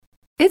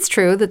It's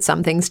true that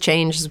some things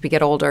change as we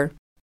get older.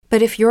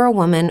 But if you're a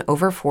woman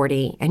over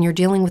 40 and you're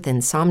dealing with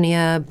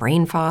insomnia,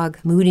 brain fog,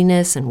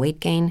 moodiness, and weight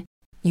gain,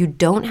 you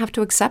don't have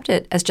to accept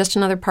it as just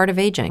another part of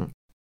aging.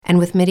 And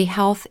with MIDI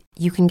Health,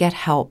 you can get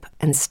help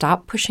and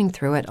stop pushing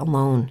through it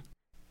alone.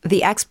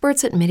 The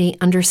experts at MIDI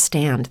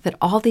understand that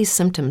all these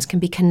symptoms can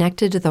be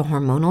connected to the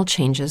hormonal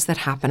changes that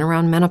happen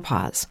around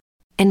menopause,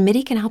 and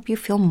MIDI can help you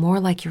feel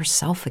more like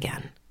yourself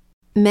again.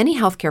 Many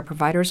healthcare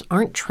providers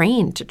aren't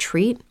trained to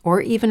treat or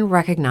even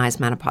recognize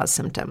menopause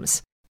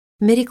symptoms.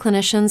 MIDI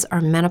clinicians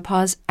are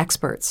menopause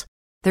experts.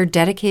 They're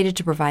dedicated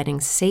to providing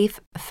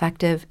safe,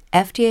 effective,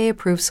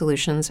 FDA-approved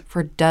solutions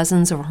for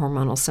dozens of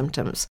hormonal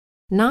symptoms,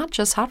 not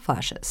just hot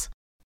flashes.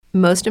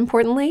 Most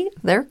importantly,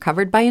 they're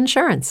covered by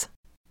insurance.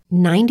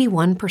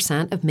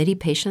 91% of MIDI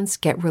patients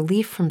get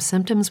relief from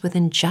symptoms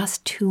within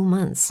just 2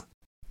 months.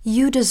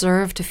 You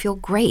deserve to feel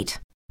great.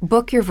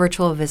 Book your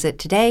virtual visit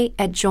today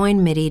at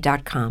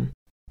joinmidi.com.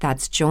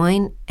 That's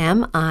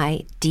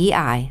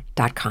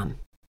joinmidi.com.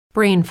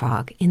 Brain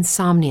fog,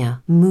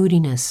 insomnia,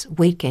 moodiness,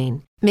 weight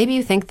gain. Maybe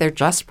you think they're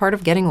just part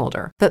of getting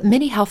older, but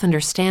MIDI Health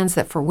understands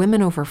that for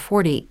women over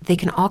 40, they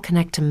can all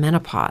connect to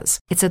menopause.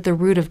 It's at the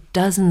root of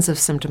dozens of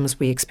symptoms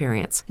we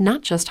experience,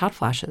 not just hot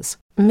flashes.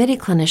 MIDI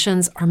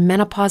clinicians are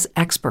menopause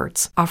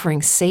experts,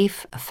 offering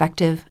safe,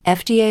 effective,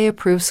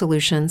 FDA-approved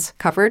solutions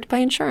covered by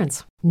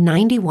insurance.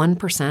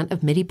 91%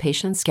 of MIDI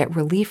patients get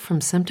relief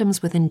from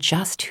symptoms within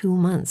just 2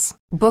 months.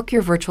 Book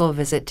your virtual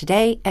visit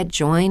today at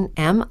joinmidi.com.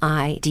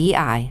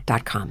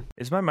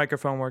 Is my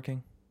microphone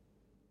working?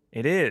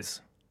 It is.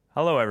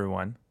 Hello,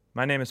 everyone.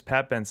 My name is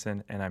Pat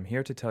Benson, and I'm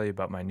here to tell you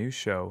about my new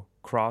show,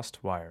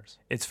 Crossed Wires.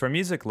 It's for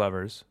music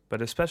lovers, but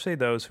especially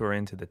those who are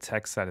into the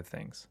tech side of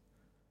things.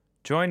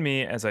 Join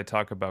me as I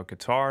talk about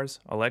guitars,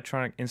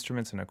 electronic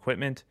instruments and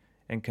equipment,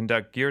 and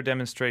conduct gear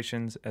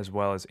demonstrations as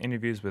well as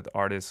interviews with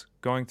artists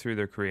going through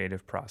their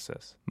creative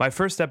process. My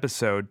first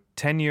episode,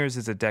 10 Years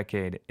is a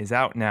Decade, is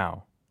out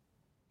now.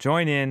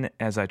 Join in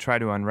as I try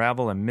to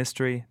unravel a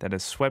mystery that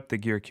has swept the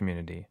gear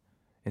community.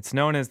 It's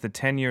known as the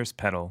 10 Years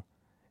Pedal,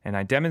 and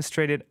I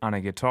demonstrate it on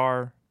a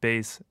guitar,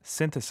 bass,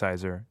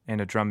 synthesizer, and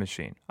a drum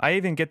machine. I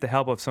even get the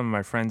help of some of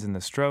my friends in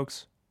The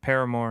Strokes,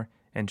 Paramore,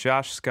 and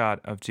Josh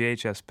Scott of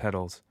GHS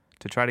Pedals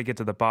to try to get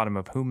to the bottom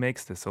of who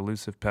makes this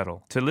elusive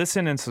pedal. To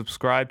listen and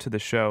subscribe to the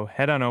show,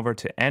 head on over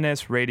to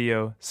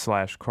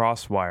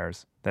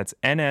nsradio/crosswires. That's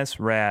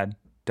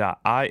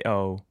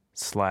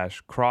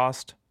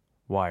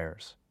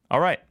nsrad.io/crossedwires. All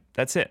right,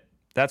 that's it.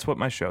 That's what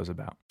my show's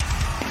about.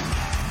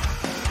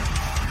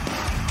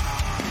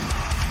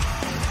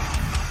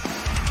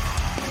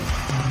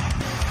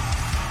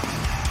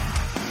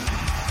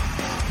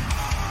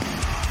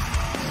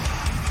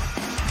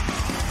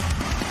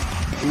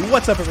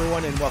 What's up,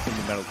 everyone, and welcome to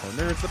Metalcore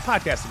Nerds, the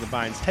podcast that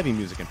combines heavy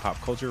music and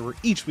pop culture, where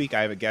each week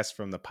I have a guest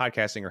from the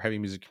podcasting or heavy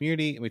music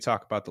community, and we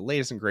talk about the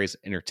latest and greatest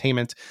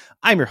entertainment.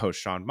 I'm your host,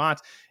 Sean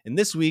Mott, and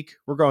this week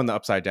we're going the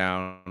upside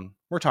down.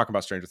 We're talking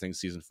about Stranger Things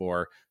Season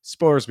 4.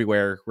 Spoilers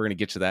beware. We're going to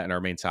get to that in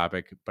our main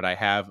topic, but I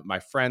have my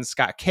friend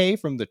Scott K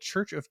from the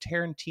Church of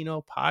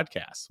Tarantino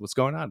podcast. What's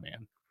going on,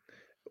 man?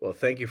 Well,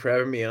 thank you for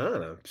having me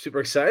on. I'm super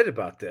excited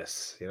about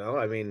this.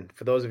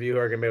 For those of you who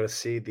are going to be able to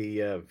see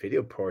the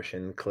video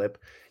portion clip,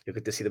 you'll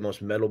get to see the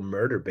most metal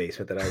murder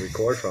basement that I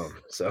record from.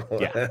 So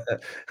Yeah.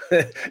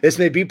 This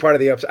may be part of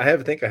the upside. I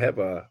think I have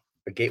a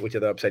gateway to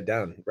the upside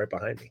down right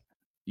behind me.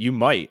 You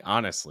might,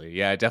 honestly.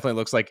 Yeah, it definitely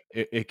looks like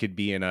it could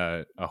be in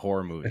a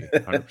horror movie,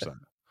 100%.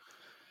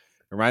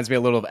 Reminds me a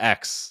little of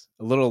X,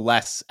 a little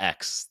less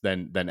X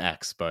than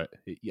X, but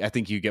I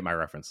think you get my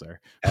reference there.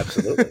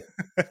 Absolutely.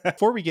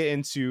 Before we get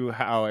into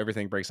how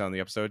everything breaks down in the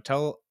episode,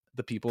 tell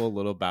the people a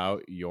little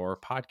about your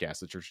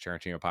podcast, the Church of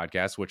Tarantino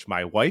podcast, which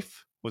my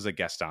wife was a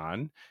guest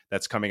on.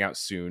 That's coming out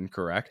soon,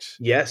 correct?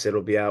 Yes,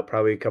 it'll be out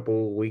probably a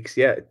couple weeks.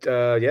 Yeah.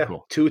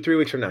 Cool. 2-3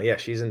 weeks from now. Yeah,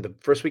 she's in the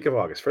first week of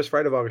August. First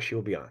Friday of August, she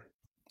will be on.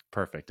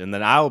 Perfect. And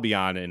then I'll be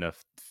on in a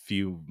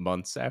few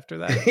months after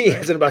that. Right?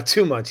 Yes, in about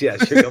 2 months. Yeah,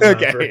 she'll come on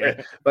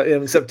but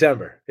in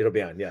September, it'll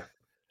be on. Yeah.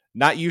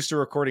 Not used to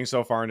recording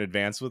so far in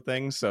advance with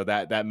things, so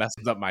that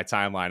messes up my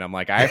timeline. I'm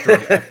like, I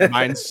have to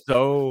mine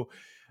so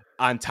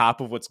on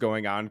top of what's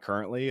going on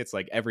currently. It's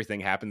like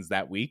everything happens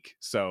that week.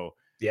 So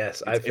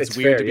yes, it's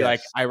weird to be like,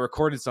 I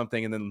recorded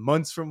something and then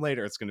months from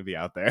later it's going to be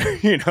out there,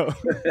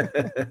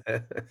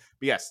 But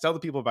yes, tell the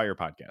people about your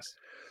podcast.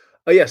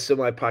 Oh, yes. So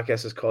my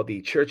podcast is called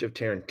The Church of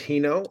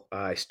Tarantino.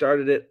 I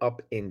started it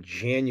up in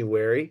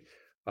January.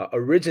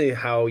 Originally,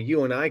 how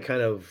you and I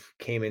kind of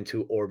came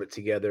into orbit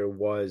together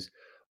was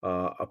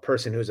a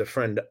person who's a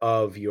friend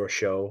of your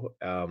show,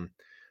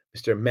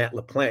 Mr. Matt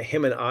LaPlante.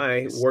 Him and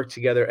I worked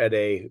together at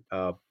a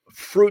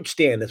fruit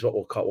stand is what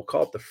we'll call it. We'll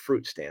call it the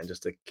fruit stand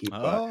just to keep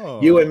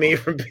you and me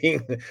from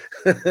being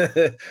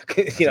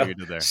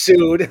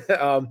sued.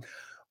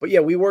 But yeah,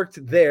 we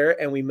worked there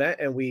and we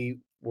met and we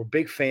were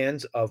big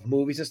fans of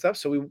movies and stuff.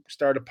 So we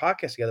started a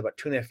podcast together about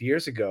 2.5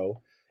 years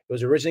ago. It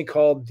was originally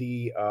called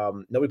the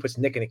Nobody Puts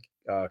Nick in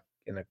a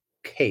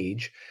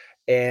Cage.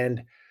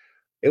 And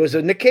it was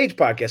a Nick Cage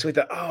podcast. We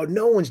thought, oh,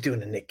 no one's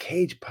doing a Nick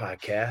Cage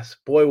podcast.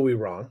 Boy, were we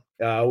wrong.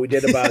 We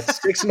did about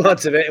 6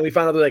 months of it, and we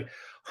found out there's like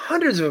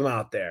hundreds of them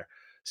out there.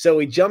 So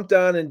we jumped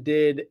on and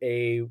did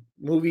a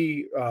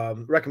movie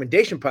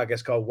recommendation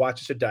podcast called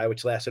Watch Us or Die,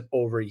 which lasted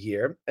over a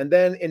year. And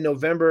then in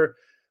November,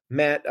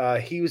 Matt,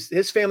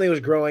 his family was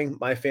growing.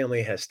 My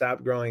family has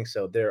stopped growing,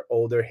 so they're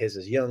older. His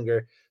is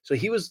younger, so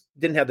he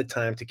didn't have the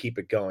time to keep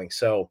it going.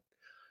 So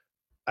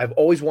I've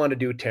always wanted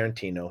to do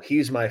Tarantino.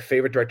 He's my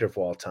favorite director of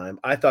all time.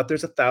 I thought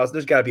there's got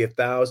to be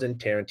 1,000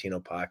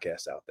 Tarantino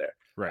podcasts out there.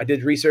 Right. I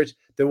did research.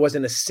 There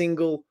wasn't a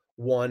single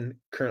one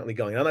currently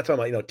going. I'm not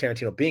talking about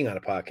Tarantino being on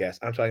a podcast.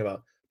 I'm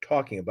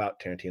talking about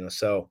Tarantino.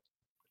 So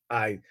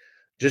I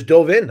just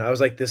dove in. I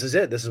was like, this is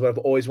it. This is what I've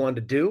always wanted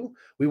to do.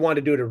 We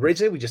wanted to do it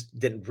originally. We just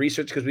didn't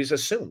research because we just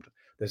assumed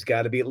there's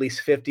got to be at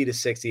least 50 to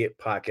 60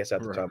 podcasts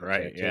out there talking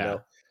about Tarantino. Yeah.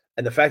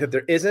 And the fact that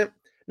there isn't,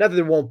 not that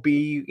there won't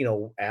be,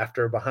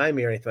 after behind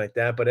me or anything like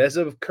that, but as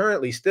of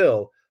currently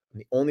still, I'm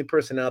the only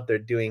person out there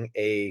doing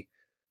a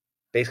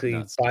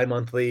basically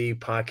bi-monthly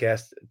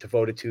podcast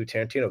devoted to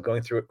Tarantino,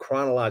 going through it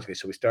chronologically.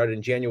 So we started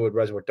in January with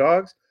Reservoir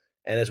Dogs.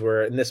 And as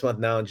we're in this month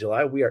now in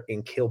July, we are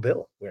in Kill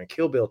Bill. We're in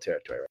Kill Bill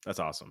territory. Right? That's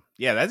awesome.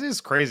 Yeah, that is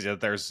crazy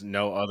that there's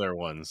no other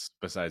ones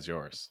besides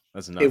yours.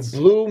 That's nuts. It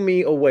blew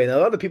me away. Now,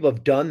 a lot of people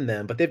have done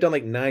them, but they've done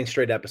like 9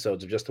 straight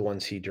episodes of just the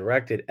ones he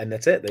directed, and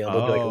that's it. They'll do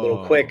like a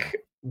little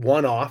quick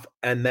one-off,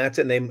 and that's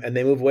it. And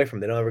they move away from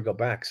it. They don't ever go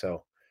back.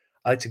 So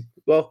I like to.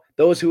 Well,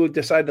 those who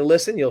decide to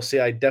listen, you'll see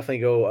I definitely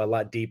go a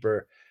lot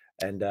deeper,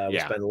 and we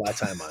spend a lot of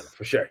time on it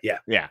for sure. Yeah.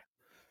 Yeah.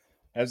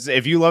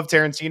 If you love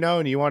Tarantino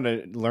and you want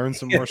to learn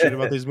some more shit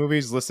about these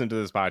movies, listen to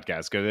this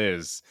podcast because it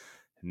is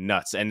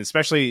nuts. And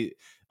especially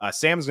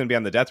Sam's going to be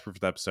on the Death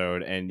Proof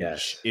episode. And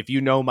if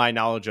you know my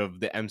knowledge of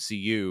the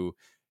MCU,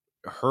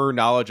 her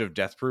knowledge of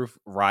Death Proof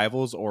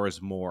rivals or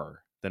is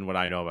more than what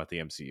I know about the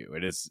MCU.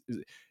 It is.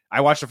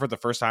 I watched it for the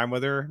first time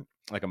with her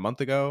like a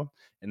month ago,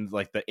 and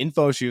like the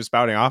info she was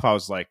spouting off, I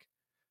was like,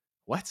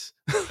 what?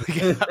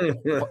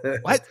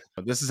 What?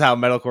 This is how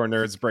Metalcore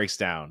Nerds breaks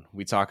down.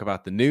 We talk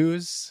about the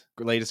news,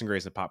 latest and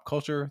greatest in pop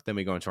culture. Then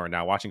we go into our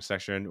now watching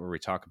section where we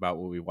talk about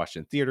what we watched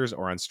in theaters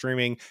or on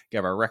streaming,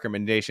 give our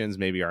recommendations,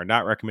 maybe our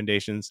not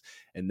recommendations.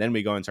 And then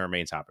we go into our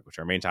main topic, which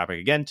our main topic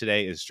again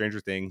today is Stranger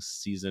Things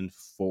Season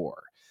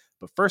 4.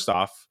 But first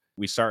off,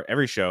 we start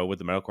every show with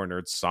the Metalcore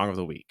Nerds Song of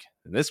the Week.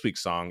 And this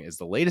week's song is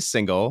the latest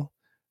single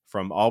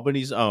from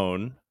Albany's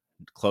own,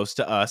 close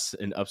to us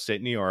in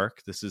upstate New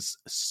York. This is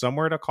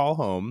Somewhere to Call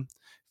Home,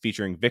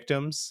 featuring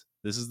Victims.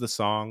 This is the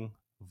song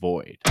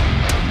Void.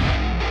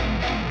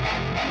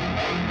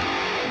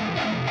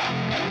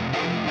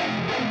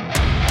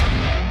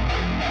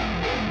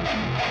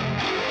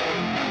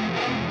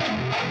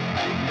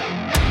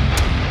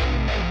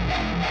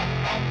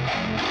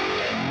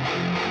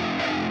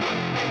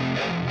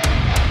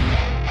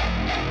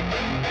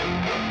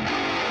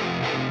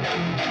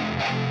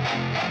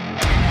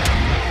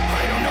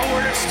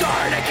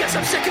 I guess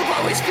I'm sick of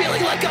always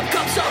feeling like I've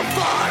come so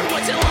far.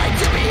 What's it like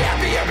to be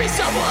happy or be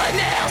someone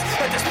else?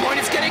 At this point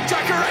it's getting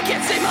darker, I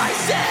can't see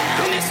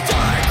myself. In this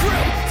dark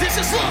room, this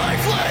is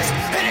lifeless,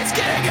 and it's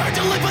getting hard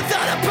to live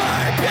without a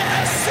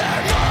purpose. Is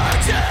there more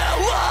to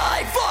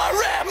life, or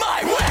am I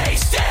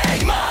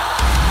wasting mine?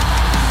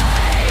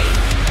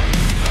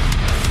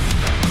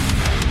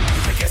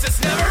 I guess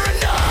it's never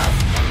enough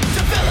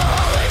to fill the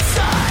hole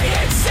inside.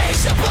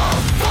 Insatiable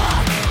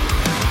fuck,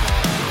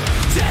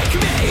 take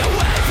me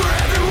away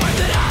forever.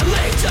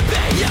 To be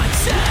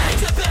unsaid,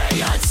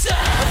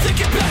 I'm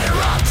thinking better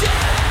off dead.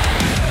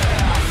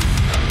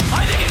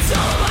 I think it's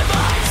all my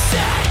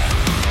mindset.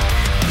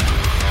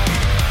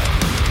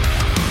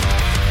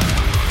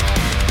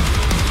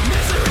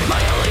 Misery, my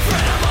only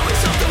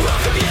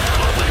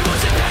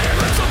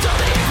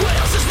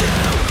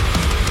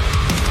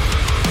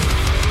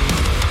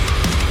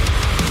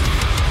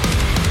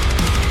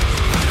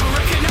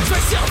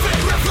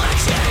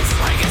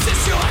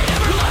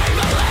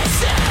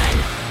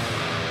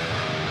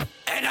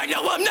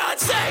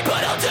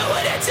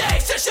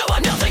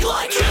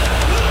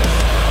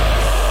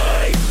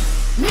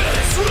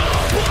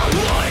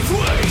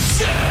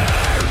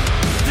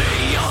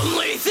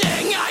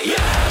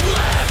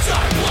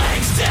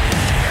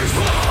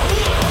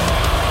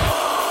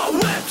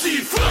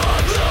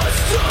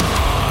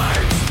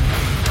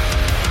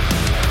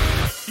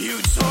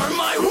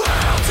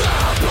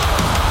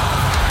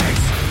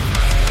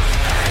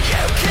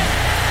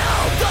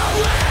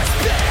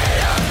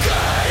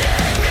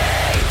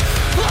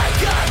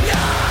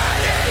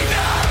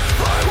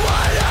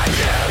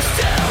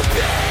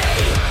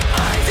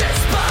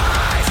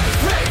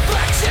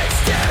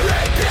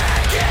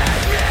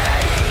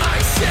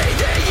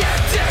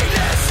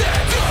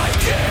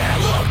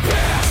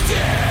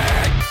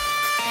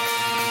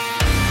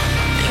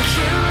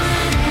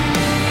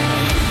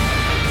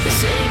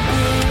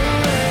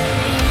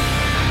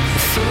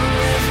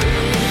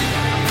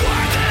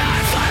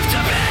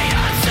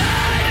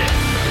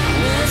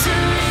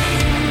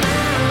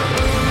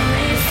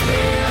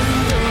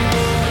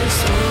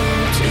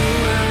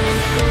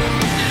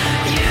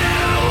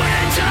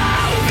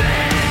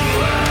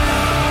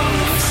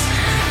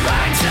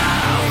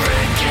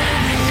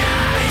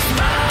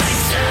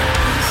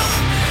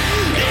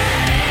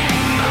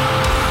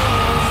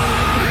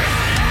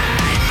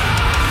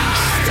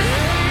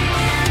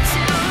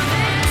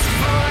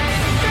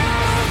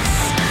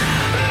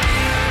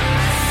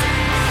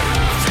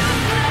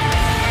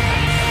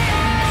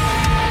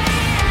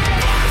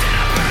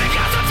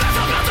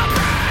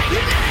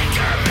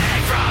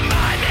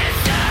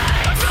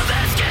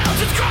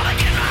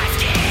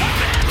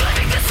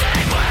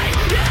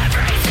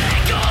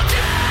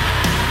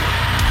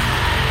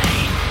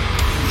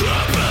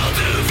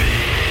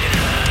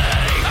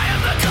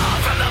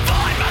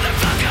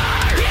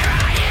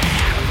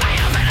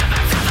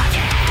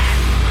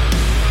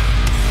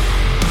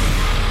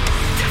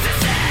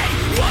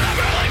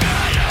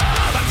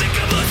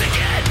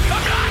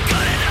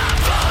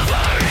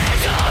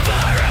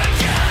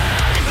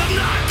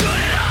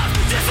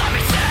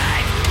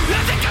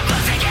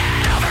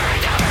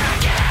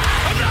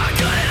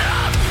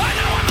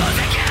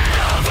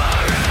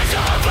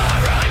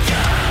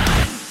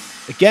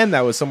Again,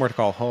 that was Somewhere to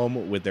Call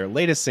Home with their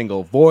latest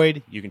single,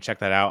 Void. You can check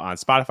that out on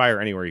Spotify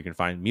or anywhere you can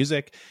find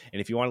music. And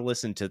if you want to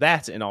listen to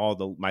that and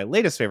all my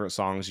latest favorite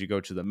songs, you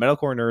go to the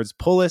Metalcore Nerds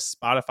Pull List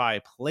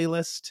Spotify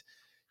playlist.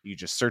 You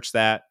just search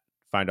that,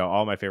 find out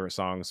all my favorite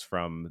songs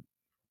from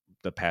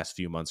the past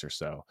few months or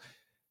so.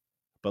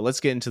 But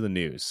let's get into the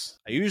news.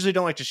 I usually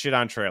don't like to shit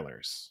on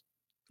trailers.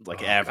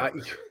 Ever.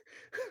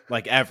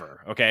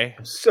 Ever, okay?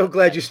 I'm so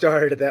glad you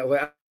started it that way.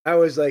 I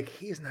was like,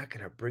 he's not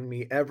going to bring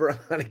me ever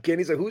on again.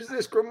 He's like, who's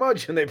this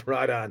curmudgeon they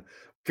brought on?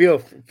 I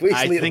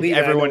think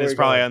everyone is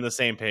probably on the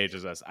same page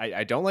as us.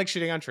 I don't like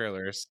shitting on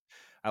trailers.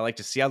 I like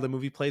to see how the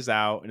movie plays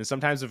out. And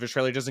sometimes if a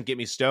trailer doesn't get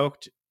me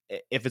stoked,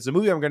 if it's a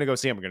movie I'm going to go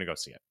see, I'm going to go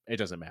see it. It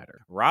doesn't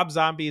matter. Rob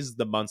Zombie's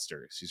The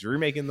Munsters. He's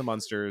remaking The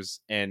Munsters.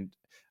 And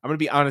I'm going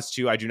to be honest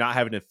too, I do not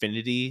have an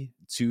affinity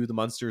to the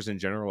Munsters in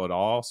general at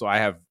all. So I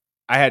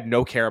had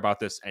no care about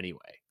this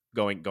anyway,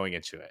 going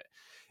into it.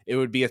 It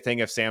would be a thing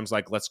if Sam's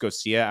like, let's go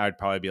see it. I'd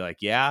probably be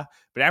like, yeah.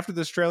 But after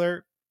this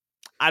trailer,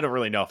 I don't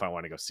really know if I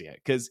want to go see it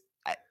because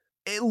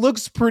it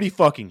looks pretty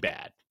fucking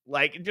bad.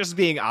 Like, just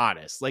being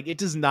honest, like, it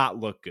does not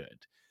look good.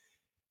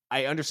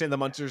 I understand The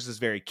Munsters is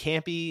very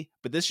campy,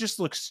 but this just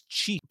looks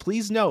cheap.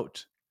 Please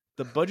note,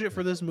 the budget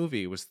for this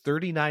movie was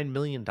 $39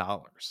 million.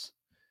 I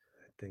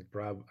think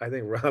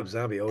Rob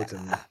Zombie owed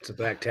some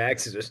back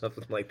taxes or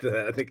something like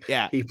that. I think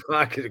he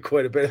pocketed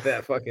quite a bit of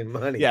that fucking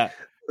money. Yeah.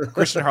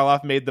 Christian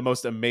Harloff made the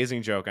most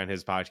amazing joke on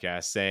his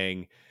podcast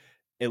saying,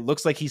 it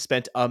looks like he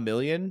spent $1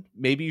 million.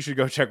 Maybe you should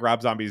go check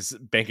Rob Zombie's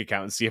bank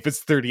account and see if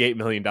it's $38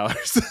 million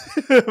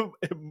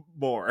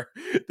more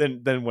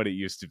than what it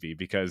used to be,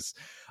 because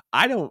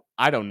I don't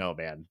know,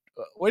 man.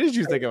 What did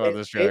you think about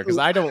this trailer? Because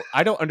I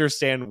don't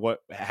understand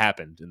what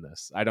happened in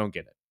this. I don't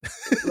get it.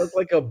 It looked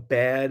like a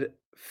bad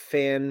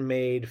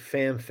fan-made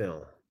fan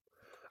film.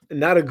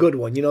 Not a good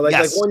one,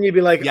 like one you'd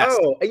be like,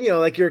 oh, and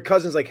like your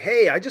cousin's like,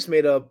 hey, I just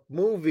made a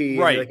movie,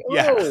 right? And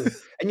you're like, oh,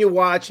 and you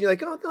watch, and you're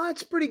like, oh, no,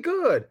 that's pretty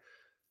good.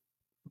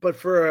 But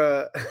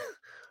for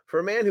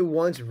a man who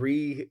once took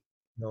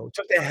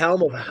the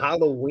helm of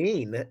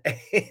Halloween,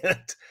 and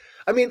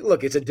I mean,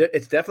 look, it's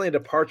definitely a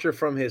departure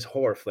from his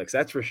horror flicks,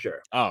 that's for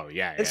sure. Oh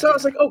yeah. And so I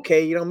was like,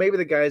 okay, maybe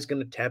the guy's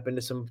gonna tap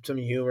into some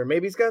humor,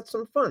 maybe he's got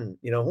some fun,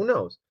 who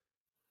knows.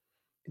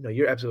 No,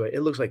 you're absolutely right.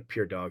 It looks like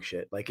pure dog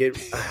shit. Like it,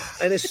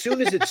 and as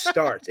soon as it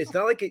starts, it's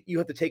not like you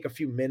have to take a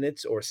few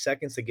minutes or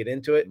seconds to get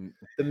into it.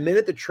 The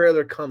minute the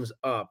trailer comes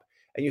up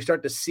and you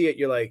start to see it,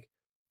 you're like,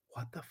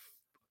 "What the fuck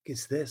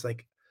is this?"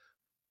 Like,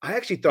 I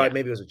actually thought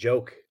maybe it was a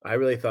joke. I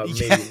really thought maybe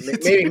he's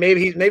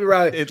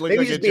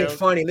just being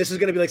funny. And this is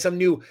going to be like some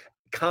new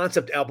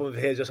concept album of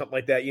his or something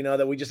like that,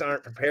 that we just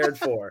aren't prepared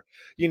for,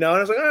 And I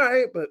was like, all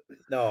right, but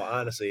no,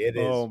 honestly, it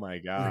is. Oh my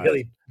god,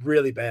 really,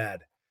 really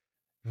bad,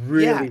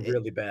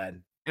 really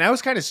bad. And I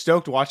was kind of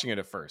stoked watching it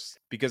at first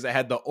because it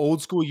had the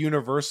old school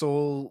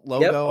Universal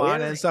logo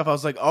on it and stuff. I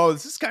was like, oh,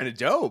 this is kind of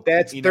dope.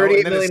 That's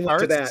 38 million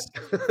to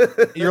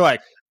that. You're like,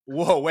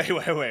 whoa, wait.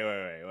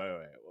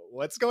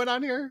 What's going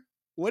on here?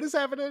 What is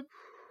happening?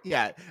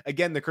 Yeah.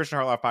 Again, the Christian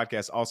Harloff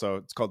podcast also,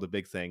 it's called The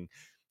Big Thing.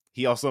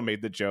 He also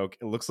made the joke,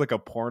 it looks like a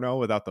porno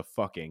without the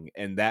fucking,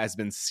 and that has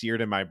been seared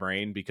in my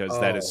brain because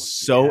that is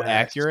so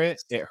accurate,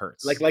 it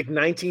hurts. Like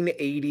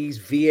 1980s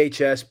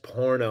VHS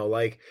porno.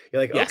 Like, you're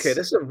like, okay,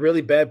 this is a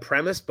really bad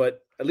premise,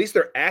 but at least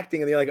they're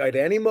acting, and you're like, at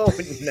any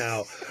moment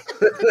now,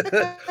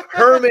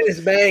 Herman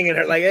is banging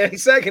her. Like, any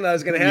second I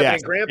was going to happen,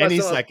 and Grandpa's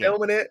still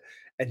filming it,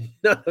 and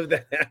none of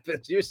that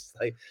happens. You're just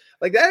like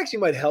that actually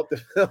might help the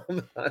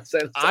film.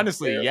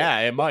 Honestly,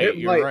 it might.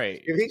 You're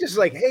right. If he just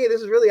like, hey, this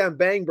is really on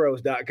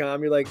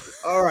bangbros.com, you're like,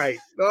 all right.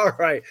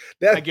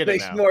 That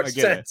makes more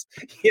sense.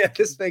 Yeah,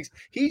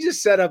 he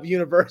just set up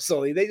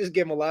Universal. They just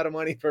give him a lot of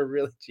money for a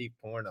really cheap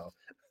porno.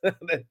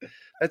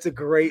 That's a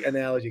great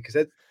analogy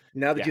because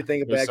now that you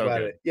think back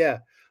about it. Yeah.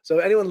 So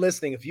anyone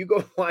listening, if you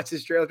go watch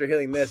this trailer after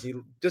hitting this,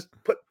 you just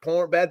put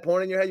bad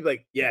porn in your head, you'd be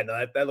like, yeah,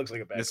 no, that looks like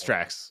a bad This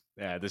tracks.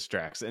 Yeah, this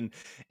tracks. And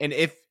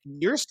if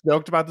you're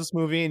stoked about this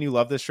movie and you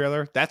love this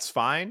trailer, that's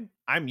fine.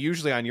 I'm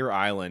usually on your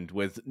island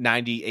with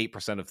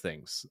 98% of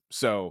things.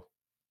 So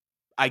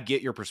I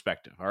get your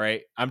perspective, all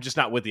right? I'm just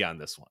not with you on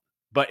this one.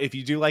 But if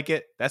you do like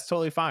it, that's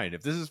totally fine.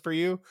 If this is for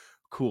you,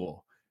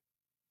 cool.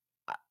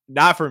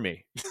 Not for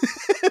me.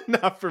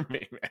 Not for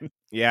me, man.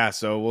 Yeah,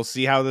 so we'll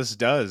see how this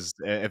does.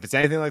 If it's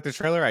anything like the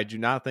trailer, I do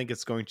not think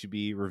it's going to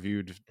be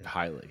reviewed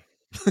highly.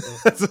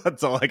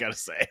 That's all I gotta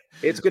say.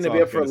 It's going to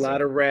be up for a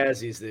lot of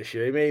Razzies this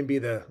year. It may be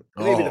the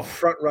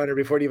front runner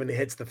before it even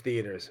hits the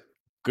theaters.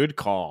 Good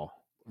call.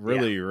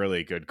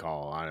 Really good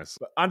call,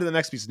 honestly. On to the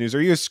next piece of news.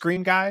 Are you a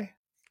Scream guy?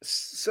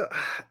 So,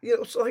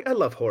 I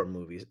love horror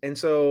movies. And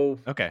so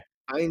okay.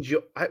 I enjoy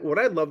what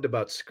I loved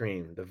about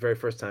Scream the very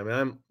first time, and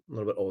I'm a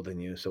little bit older than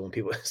you, so when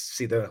people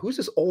see who's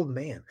this old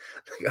man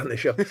on the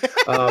show?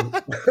 I'm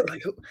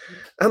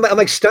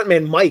like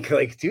stuntman Mike.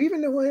 Like, do you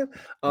even know who I am?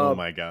 Oh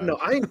my god! No,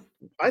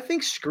 I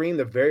think Scream,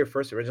 the very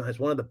first original, has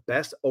one of the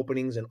best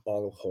openings in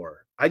all of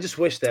horror. I just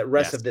wish that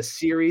rest of this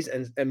series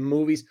and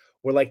movies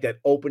were like that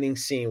opening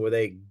scene where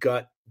they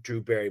gut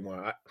Drew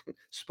Barrymore.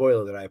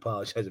 Spoiler that I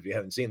apologize if you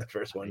haven't seen the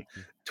first one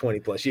 20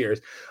 plus years.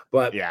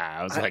 But yeah,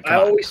 I was like, I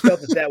always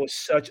felt that was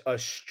such a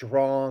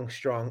strong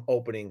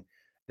opening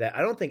that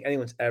I don't think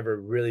anyone's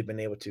ever really been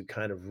able to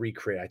kind of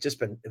recreate.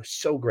 It was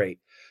so great.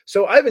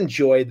 So I've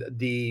enjoyed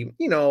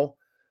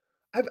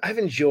I've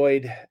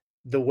enjoyed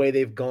the way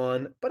they've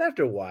gone, but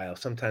after a while,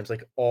 sometimes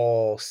like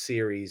all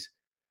series,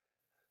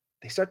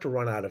 they start to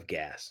run out of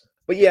gas.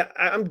 But yeah,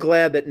 I'm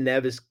glad that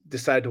Nev has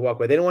decided to walk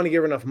away. They don't want to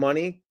give her enough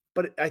money,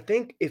 but I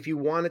think if you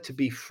want it to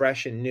be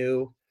fresh and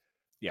new,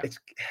 yeah,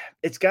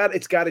 it's got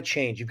to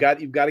change. You've got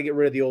to get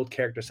rid of the old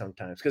character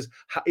sometimes, because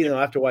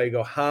after a while you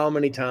go, how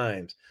many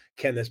times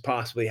can this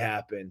possibly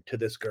happen to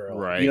this girl?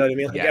 Right. You know what I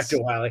mean? Like yes.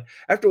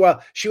 after a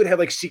while, she would have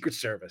like Secret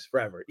Service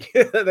forever.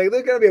 Like,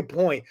 there's gonna be a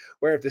point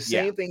where if the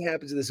same thing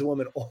happens to this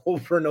woman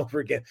over and over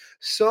again,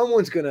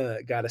 someone's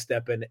gotta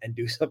step in and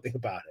do something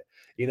about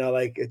it.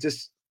 Like it's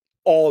just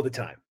all the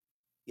time.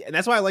 Yeah, and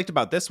that's what I liked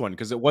about this one,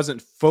 because it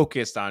wasn't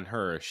focused on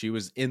her. She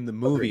was in the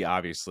movie, Agreed.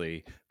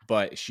 Obviously,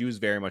 but she was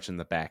very much in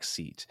the back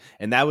seat.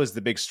 And that was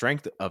the big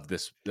strength of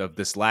the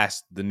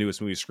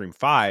newest movie, Scream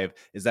 5,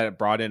 is that it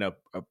brought in a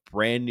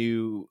brand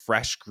new,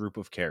 fresh group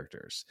of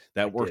characters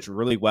that worked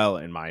really well,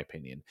 in my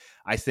opinion.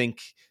 I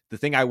think the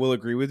thing I will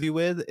agree with you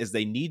with is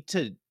they need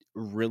to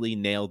really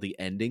nail the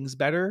endings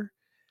better.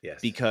 Yes.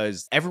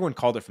 Because everyone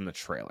called it from the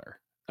trailer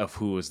of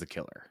who was the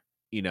killer.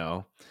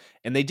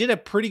 And they did a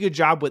pretty good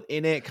job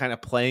within it, kind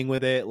of playing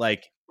with it.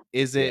 Like,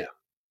 is it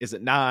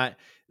not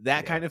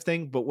that kind of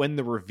thing? But when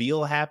the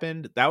reveal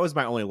happened, that was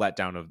my only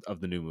letdown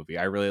of the new movie.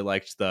 I really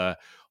liked the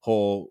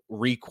whole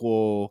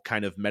requel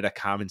kind of meta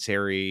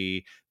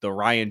commentary. The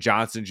Rian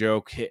Johnson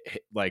joke hit,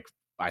 like,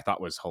 I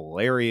thought was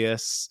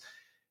hilarious,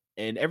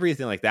 and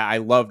everything like that. I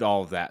loved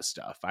all of that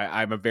stuff.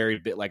 I'm a very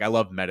bit like, I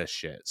love meta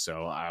shit.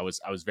 So I was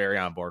very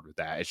on board with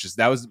that. It's just,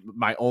 that was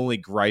my only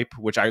gripe,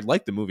 which I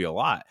liked the movie a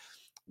lot,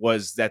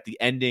 was that the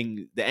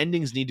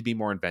endings need to be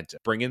more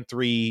inventive. Bring in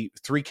three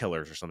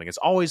killers or something. It's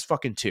always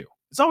fucking two.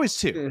 It's always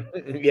two.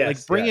 Yes,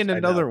 like bring in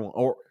another one,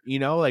 or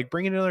like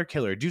bring in another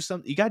killer. Do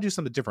something. You got to do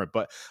something different.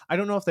 But I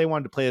don't know if they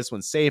wanted to play this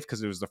one safe,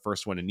 because it was the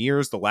first one in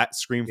years. The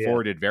last Scream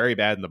 4 did very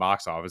bad in the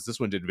box office. This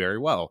one did very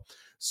well.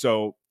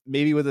 So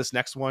maybe with this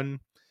next one,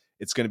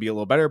 it's going to be a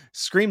little better.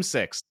 Scream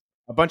 6.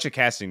 A bunch of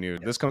casting news.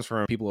 This comes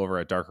from people over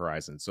at Dark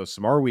Horizon. So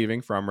Samara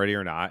Weaving from Ready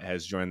or Not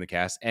has joined the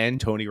cast, and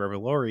Tony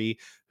Revolori,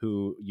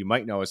 who you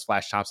might know as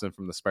Flash Thompson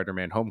from the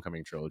Spider-Man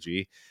Homecoming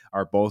trilogy,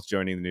 are both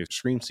joining the new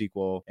Scream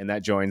sequel, and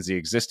that joins the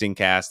existing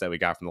cast that we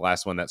got from the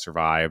last one that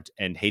survived.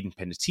 And Hayden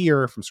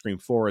Panettiere from Scream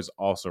 4 is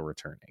also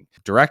returning.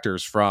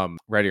 Directors from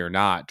Ready or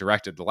Not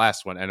directed the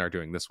last one and are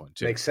doing this one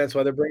too. Makes sense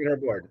why they're bringing her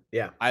aboard.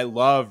 Yeah,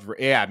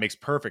 it makes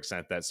perfect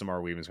sense that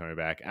Samara Weaving's coming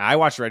back. And I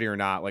watched Ready or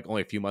Not like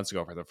only a few months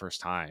ago for the first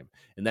time,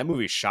 and that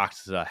movie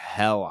shocked the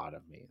hell out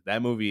of me.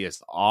 That movie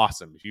is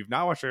awesome. If you've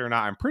not watched Ready or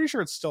Not, I'm pretty sure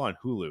it's still on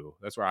Hulu.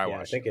 That's where I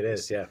watched it. I think it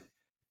is. Yeah.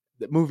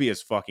 The movie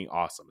is fucking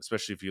awesome,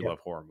 especially if you love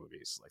horror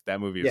movies. Like, that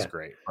movie is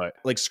great. But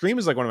like, Scream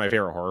is like one of my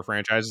favorite horror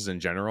franchises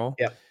in general.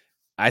 Yeah.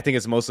 I think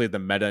it's mostly the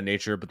meta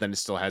nature, but then it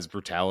still has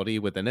brutality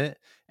within it.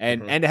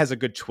 And it has a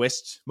good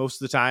twist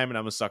most of the time. And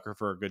I'm a sucker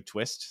for a good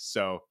twist.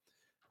 So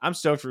I'm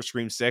stoked for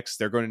Scream 6.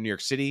 They're going to New York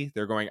City.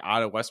 They're going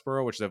out of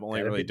Westboro, which they've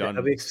only really done.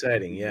 That'll be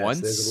exciting. Yeah. Once,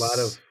 there's a lot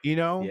of,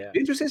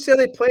 interesting to see how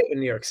they play it in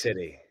New York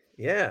City.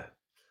 Yeah.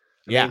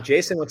 I mean,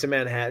 Jason went to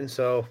Manhattan,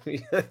 so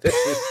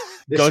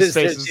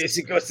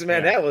Jason goes to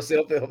Manhattan. We'll see.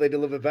 Hope they do a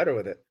little bit better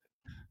with it.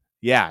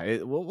 Yeah,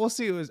 we'll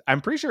see. I'm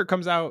pretty sure it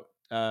comes out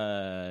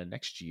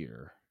next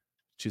year,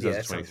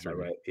 2023.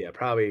 Right. Yeah,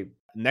 probably.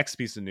 Next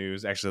piece of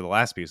news, actually the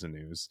last piece of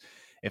news.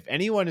 If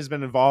anyone has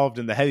been involved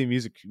in the heavy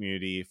music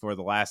community for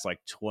the last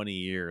 20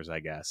 years,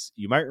 I guess,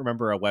 you might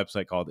remember a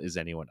website called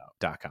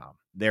isanyoneup.com.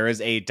 There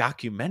is a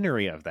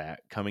documentary of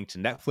that coming to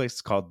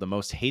Netflix called The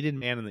Most Hated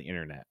Man on the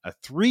Internet, a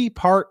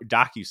 3-part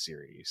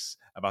docuseries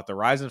about the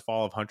rise and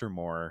fall of Hunter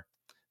Moore,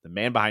 the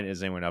man behind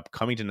Is Anyone Up,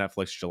 coming to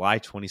Netflix July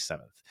 27th.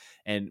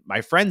 And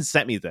my friend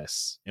sent me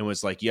this and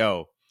was like,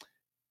 yo,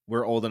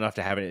 we're old enough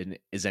to have it in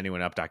Is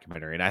Anyone Up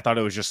documentary. And I thought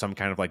it was just some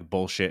kind of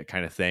bullshit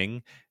kind of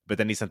thing. But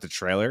then he sent the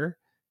trailer.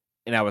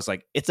 And I was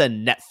like, it's a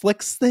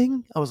Netflix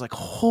thing? I was like,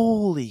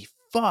 holy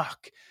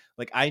fuck.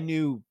 I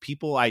knew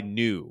people I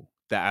knew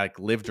that I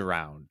lived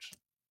around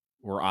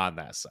were on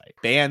that site.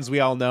 Bands we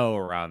all know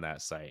are on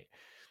that site.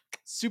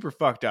 Super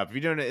fucked up. If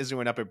you don't know Is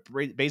Anyone Up,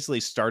 it basically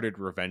started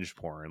revenge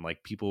porn.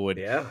 People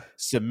would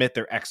submit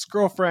their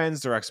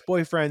ex-girlfriends, their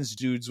ex-boyfriends.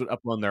 Dudes would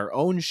upload their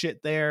own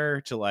shit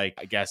there to, I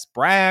guess,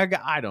 brag.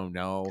 I don't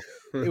know.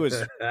 It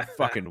was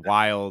fucking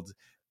wild.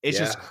 It's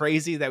just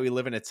crazy that we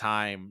live in a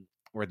time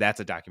where that's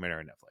a documentary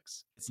on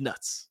Netflix. It's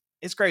nuts.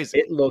 It's crazy.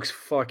 It looks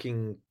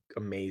fucking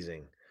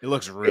amazing. It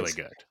looks really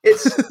good.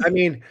 It's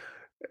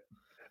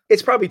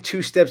probably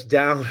 2 steps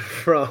down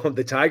from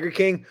the Tiger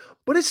King,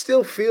 but it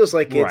still feels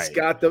like it's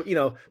got the,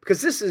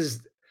 because this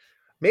is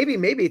maybe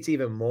it's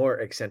even more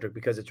eccentric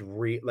because it's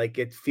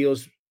it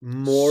feels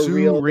more So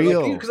real.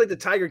 real. Because like the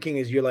Tiger King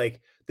is, you're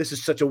like, this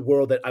is such a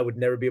world that I would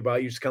never be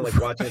about. You're just kind of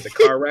like watching it as a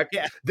car wreck.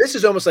 Yeah. This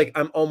is almost like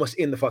I'm almost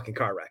in the fucking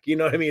car wreck. You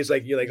know what I mean? It's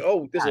like, you're like,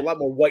 oh, there's a lot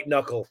more white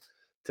knuckle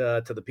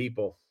to the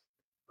people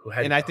who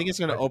had. And I think it's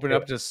going to open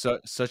up to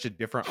such a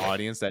different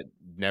audience that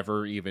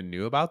never even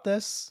knew about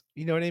this.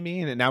 You know what I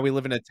mean? And now we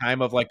live in a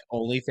time of like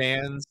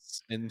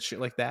OnlyFans and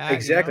shit like that.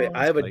 Exactly. You know?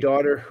 I have a like,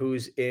 daughter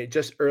who's in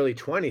just early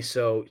 20s,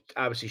 so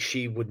obviously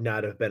she would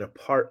not have been a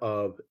part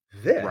of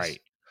this. right.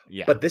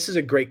 Yeah. But this is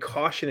a great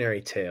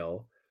cautionary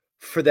tale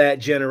for that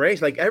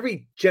generation. Like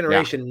every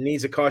generation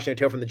needs a cautionary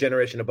tale from the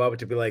generation above it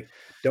to be like,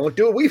 don't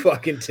do what we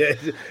fucking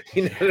did.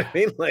 You know what I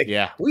mean? Like,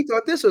 we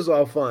thought this was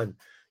all fun,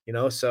 you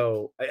know?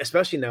 So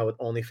especially now with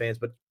OnlyFans,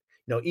 but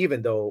you know,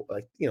 even though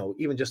like, you know,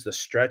 even just the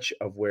stretch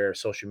of where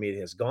social media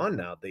has gone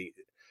now, the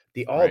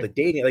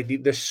dating,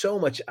 like there's so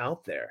much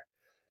out there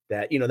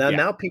that, you know,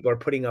 now people are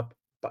putting up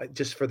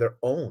just for their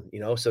own, you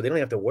know, so they don't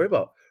have to worry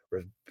about,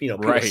 you know,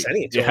 people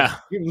sending it to them.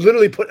 You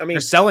literally put, I mean,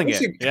 they're selling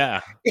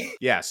it.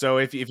 Yeah. So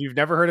if you've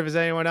never heard of Is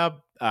Anyone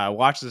Up,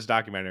 watch this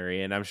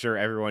documentary. And I'm sure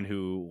everyone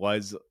who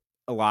was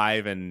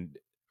alive and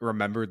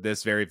remembered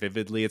this very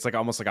vividly, it's like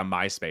almost like a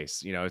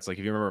MySpace, you know, it's like,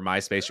 if you remember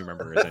MySpace, you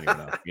remember Is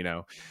Anyone Up, you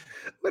know?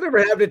 Whatever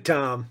happened to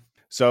Tom?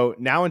 So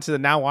now into the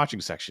now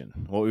watching section,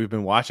 what we've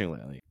been watching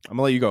lately. I'm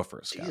gonna let you go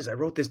first. Jesus, I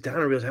wrote this down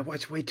and realized I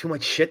watched way too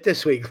much shit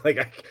this week. Like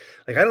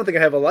I don't think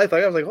I have a life.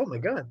 I was like, oh my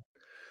God.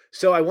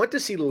 So I went to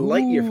see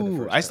Lightyear for the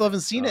first time. I still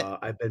haven't seen it.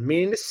 I've been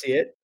meaning to see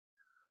it.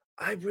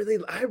 I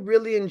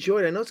really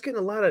enjoyed it. I know it's getting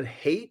a lot of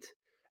hate,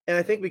 and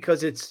I think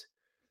because it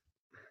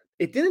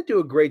didn't do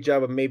a great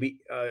job of maybe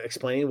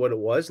explaining what it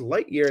was.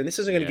 Lightyear, and this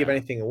isn't going to give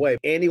anything away.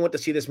 Andy went to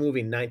see this movie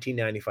in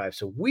 1995.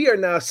 So we are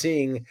now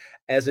seeing,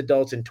 as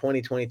adults in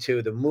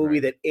 2022, the movie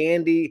that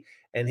Andy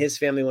and his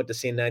family went to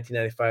see in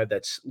 1995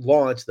 that's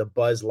launched the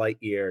Buzz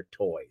Lightyear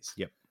toys.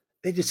 Yep.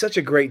 They did such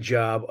a great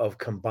job of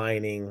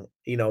combining,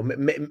 you know,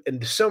 and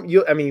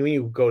I mean, when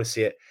you go to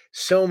see it,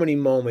 so many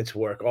moments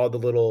work, all the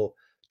little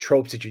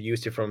tropes that you're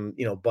used to from,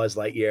 you know, Buzz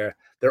Lightyear,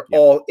 they're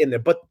all in there.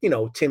 But, you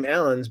know, Tim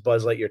Allen's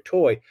Buzz Lightyear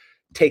toy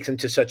takes him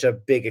to such a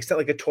big extent,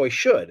 like a toy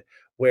should.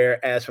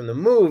 Whereas from the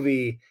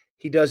movie,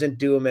 he doesn't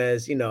do them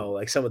as, you know,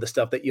 like some of the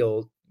stuff that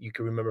you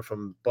can remember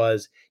from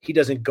Buzz. He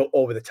doesn't go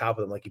over the top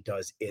of them like he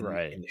does in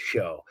the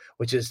show,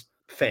 which is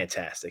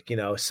fantastic, you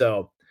know.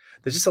 So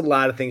there's just a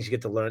lot of things you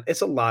get to learn.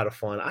 It's a lot of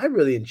fun. I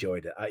really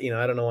enjoyed it. You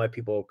know, I don't know why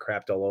people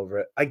crapped all over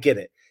it. I get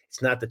it.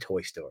 It's not the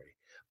Toy Story,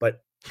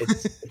 but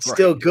it's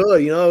still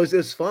good. You know, it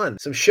was fun.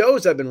 Some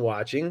shows I've been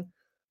watching.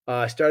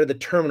 I started The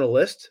Terminal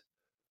List,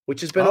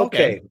 which has been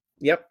okay.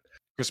 Yep.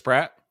 Chris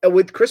Pratt?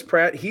 With Chris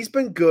Pratt, he's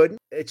been good.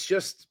 It's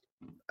just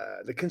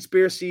the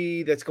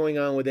conspiracy that's going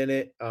on within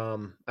it. I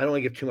don't want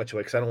to give too much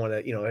away because I don't want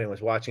to, you know,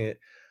 anyone's watching it.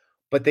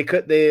 But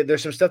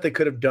there's some stuff they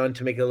could have done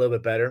to make it a little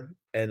bit better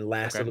and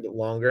last a little bit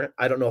longer.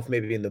 I don't know if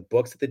maybe in the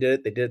books that they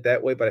did it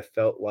that way, but I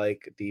felt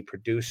like the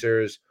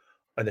producers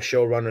and the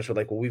showrunners were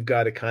like, well, we've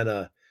got to kind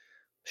of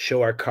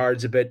show our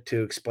cards a bit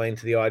to explain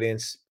to the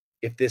audience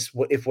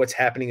if what's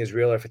happening is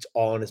real or if it's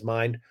all in his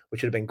mind,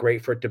 which would have been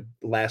great for it to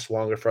last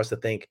longer for us to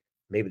think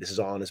maybe this is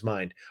all in his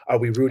mind. Are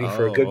we rooting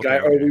for a good guy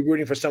or are we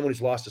rooting for someone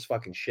who's lost his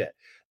fucking shit?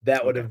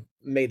 That would have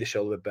made the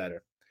show a little bit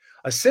better.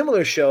 A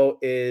similar show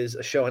is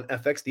a show on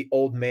FX, The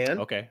Old Man.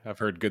 Okay, I've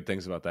heard good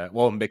things about that.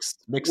 Well,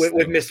 mixed with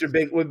Mr.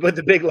 Big with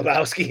the Big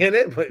Lebowski in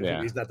it, but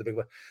he's not the Big.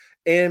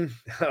 And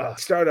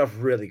started off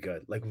really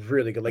good, like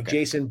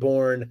Jason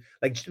Bourne,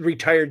 like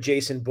retired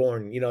Jason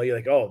Bourne. You know, you're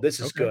like, oh,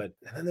 this is good.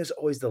 And then there's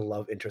always the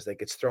love interest that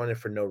gets thrown in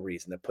for no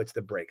reason that puts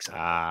the brakes on.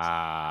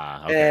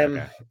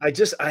 I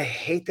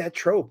hate that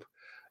trope.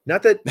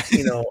 Not that,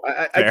 you know,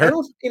 I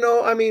don't, you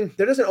know, I mean,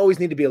 there doesn't always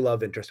need to be a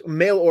love interest,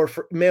 male or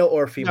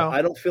female. No.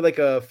 I don't feel like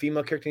a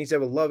female character needs to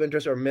have a love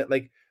interest or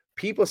like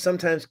people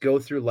sometimes go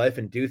through life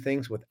and do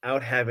things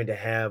without having to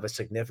have a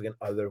significant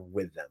other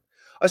with them,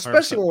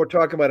 especially when we're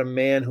talking about a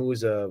man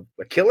who's a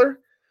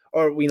killer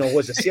or, you know,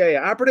 was a CIA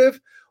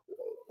operative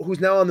who's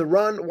now on the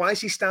run. Why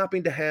is he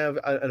stopping to have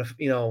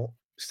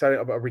starting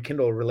a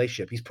rekindle a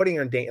relationship? He's putting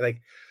her in danger,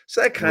 like, so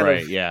that kind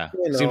of, you know,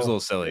 seems a little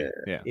silly.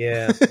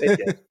 Yeah,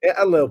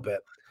 a little bit.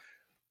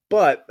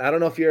 But I don't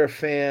know if you're a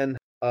fan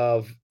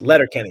of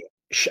Letterkenny.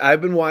 I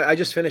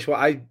just finished. Well,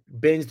 I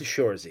binged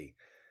Shoresy.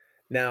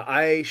 Now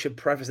I should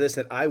preface this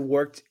that I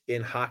worked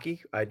in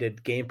hockey. I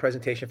did game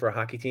presentation for a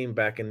hockey team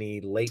back in the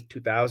late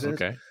 2000s.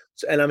 Okay.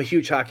 So, and I'm a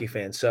huge hockey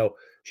fan. So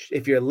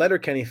if you're a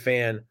Letterkenny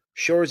fan,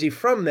 Shoresy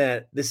from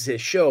that, this is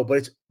his show, but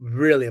it's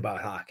really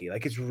about hockey.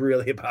 Like it's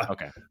really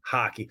about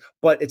hockey,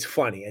 but it's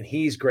funny and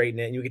he's great in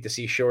it. And you get to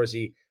see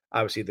Shoresy,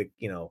 obviously the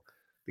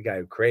guy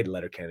who created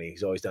Letterkenny.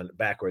 He's always done it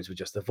backwards with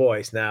just the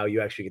voice. Now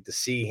you actually get to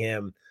see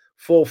him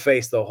full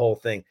face the whole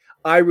thing.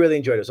 I really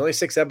enjoyed it. It was only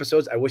 6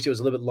 episodes. I wish it was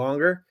a little bit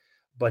longer,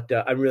 but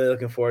I'm really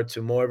looking forward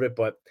to more of it.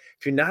 But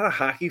if you're not a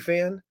hockey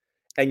fan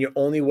and you're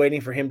only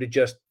waiting for him to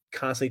just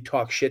constantly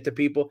talk shit to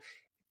people,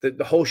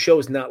 the whole show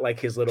is not like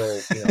his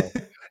little, you know,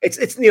 it's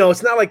it's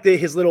not like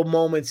his little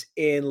moments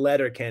in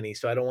Letterkenny.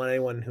 So I don't want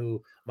anyone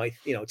who might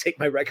take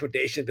my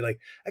recommendation and be like,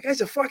 that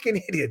guy's a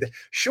fucking idiot.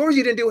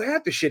 Shoresy didn't do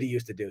half the shit he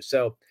used to do.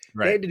 So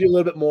they had to do a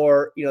little bit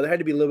more. There had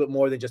to be a little bit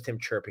more than just him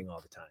chirping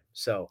all the time.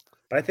 So,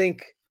 but I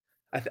think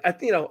I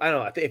don't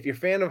know. I think if you're a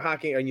fan of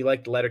hockey and you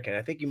like Letterkenny,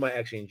 I think you might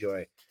actually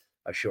enjoy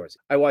Shoresy.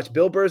 I watched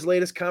Bill Burr's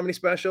latest comedy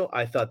special.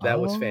 I thought that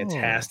was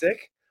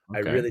fantastic.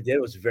 Okay. I really did.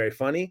 It was very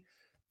funny.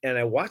 And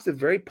I watched a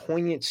very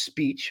poignant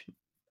speech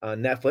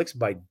on Netflix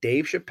by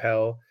Dave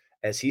Chappelle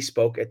as he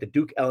spoke at the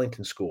Duke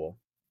Ellington School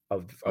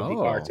of the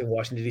Arts in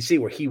Washington, D.C.,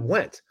 where he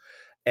went.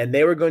 And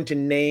they were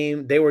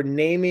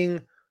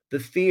naming the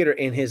theater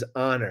in his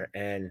honor.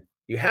 And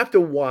you have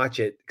to watch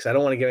it because I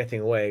don't want to give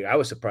anything away. I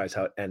was surprised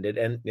how it ended.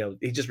 And,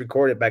 he just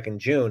recorded it back in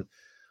June,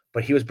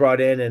 but he was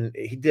brought in and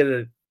he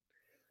did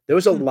there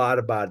was a lot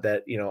about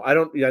that.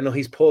 I know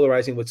he's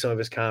polarizing with some of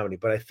his comedy,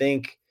 but I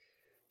think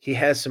he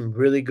has some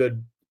really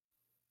good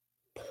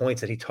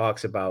points that he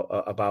talks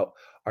about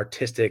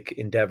artistic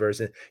endeavors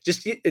and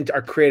just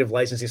our creative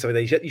licensing stuff.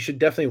 You should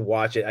definitely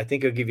watch it. I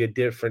think it'll give you a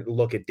different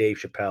look at Dave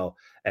Chappelle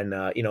and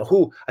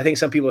who I think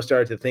some people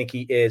started to think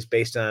he is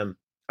based on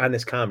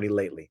this comedy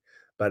lately.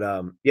 But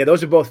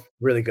those are both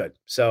really good.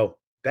 So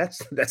that's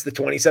the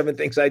 27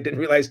 things I didn't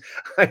realize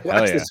I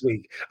watched this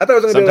week. I thought I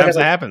was going to sometimes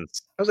it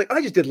happens. I was like,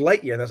 I just did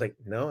Lightyear, and I was like,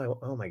 no,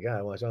 oh my god,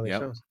 I watched all these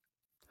shows.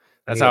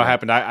 That's how it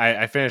happened.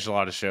 I finished a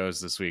lot of shows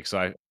this week,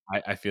 so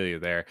I feel you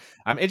there.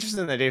 I'm interested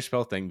in the Dave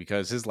Chappelle thing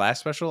because his last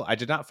special, I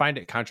did not find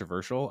it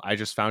controversial. I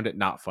just found it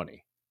not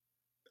funny.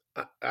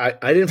 I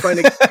didn't find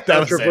it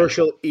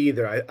controversial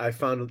either. I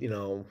found,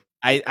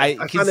 I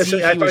can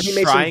see he was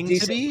trying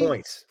to be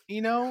points.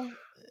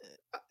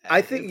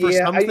 I think for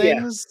some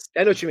things.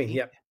 I know what you mean.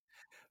 Yeah.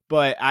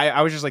 But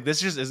I was just like,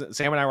 this just isn't.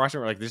 Sam and I watched it.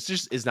 We're like, this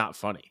just is not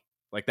funny.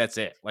 Like, that's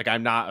it. Like,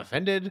 I'm not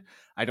offended.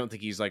 I don't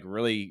think he's like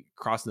really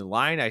crossing the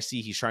line. I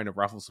see he's trying to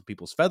ruffle some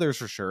people's feathers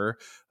for sure.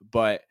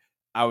 But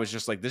I was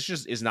just like, this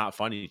just is not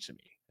funny to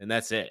me. And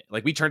that's it.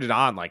 Like, we turned it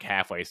on like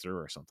halfway through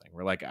or something.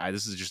 We're like,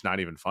 this is just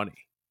not even funny.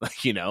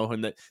 Like,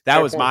 and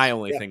that was my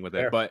only thing with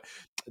it. But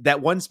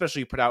that one special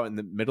you put out in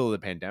the middle of the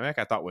pandemic,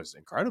 I thought was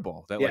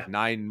incredible. That like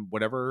 9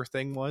 whatever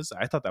thing was.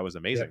 I thought that was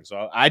amazing. Yeah.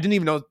 So I didn't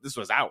even know this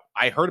was out.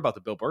 I heard about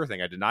the Bill Burr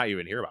thing. I did not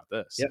even hear about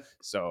this. Yeah.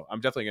 So I'm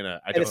definitely gonna.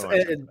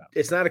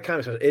 It's not a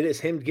comedy special. It is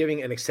him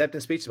giving an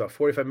acceptance speech. It's about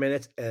 45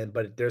 minutes,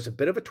 but there's a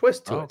bit of a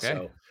twist to it.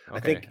 So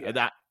I think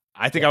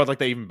I think I would like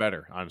that even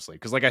better, honestly,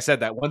 because like I said,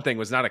 that one thing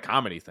was not a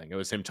comedy thing. It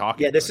was him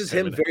talking. Yeah, this is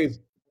him very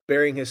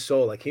bearing his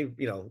soul. Like he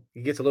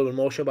gets a little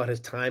emotional about his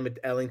time at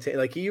Ellington.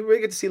 Like you really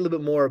get to see a little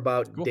bit more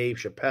about Dave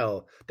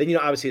Chappelle than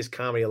obviously his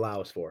comedy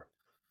allows for.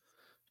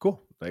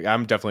 Cool. Like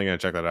I'm definitely gonna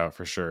check that out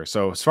for sure.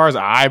 So as far as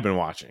I've been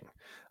watching,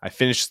 I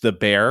finished The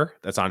Bear.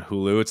 That's on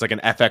Hulu. It's like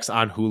an FX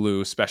on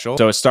Hulu special.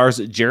 So it stars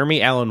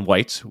Jeremy Allen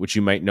White, which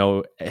you might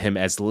know him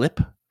as Lip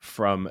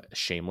from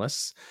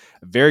Shameless.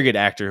 A very good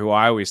actor who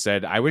I always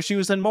said I wish he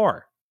was in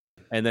more.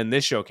 And then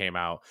this show came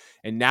out,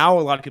 and now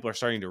a lot of people are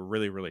starting to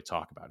really, really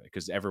talk about it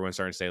because everyone's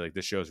starting to say like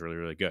this show is really,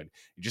 really good.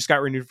 It just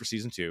got renewed for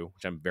season 2,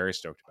 which I'm very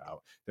stoked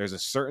about. There's a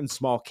certain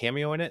small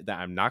cameo in it that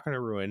I'm not going to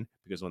ruin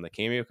because when the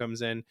cameo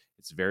comes in,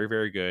 it's very,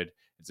 very good.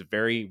 It's a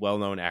very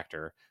well-known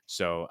actor,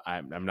 so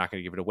I'm not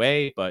going to give it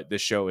away. But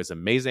this show is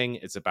amazing.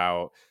 It's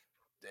about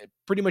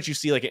pretty much you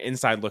see like an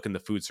inside look in the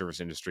food service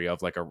industry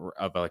of like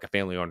a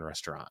family-owned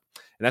restaurant,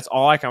 and that's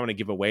all I kind of want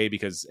to give away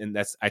because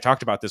I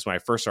talked about this when I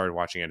first started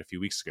watching it a few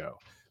weeks ago.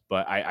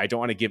 But I don't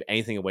want to give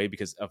anything away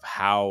because of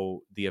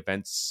how the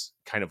events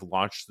kind of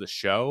launched the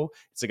show.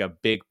 It's like a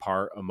big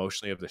part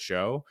emotionally of the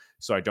show.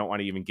 So I don't want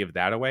to even give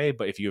that away.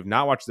 But if you have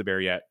not watched The Bear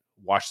yet,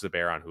 watch The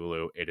Bear on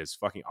Hulu. It is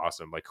fucking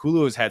awesome. Like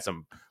Hulu has had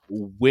some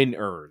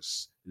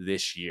winners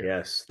this year.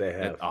 Yes, they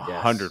have.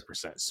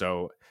 100%.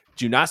 So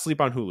do not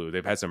sleep on Hulu.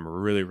 They've had some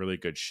really, really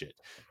good shit.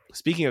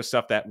 Speaking of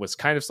stuff that was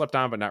kind of slept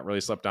on, but not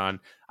really slept on,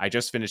 I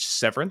just finished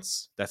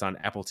Severance. That's on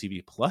Apple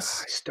TV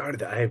Plus. I started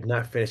that. I have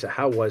not finished it.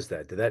 How was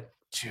that? Did that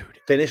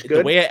finish good?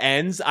 The way it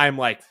ends, I'm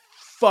like,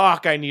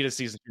 fuck, I need a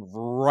season 2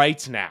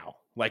 right now.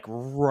 Like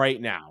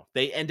right now.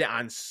 They end it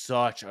on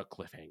such a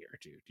cliffhanger,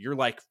 dude. You're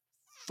like,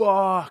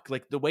 fuck.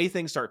 Like the way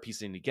things start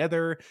piecing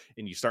together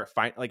and you start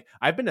finding, like,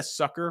 I've been a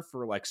sucker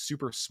for like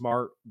super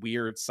smart,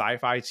 weird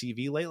sci-fi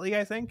TV lately,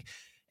 I think.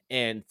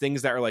 And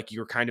things that are like,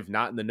 you're kind of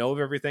not in the know of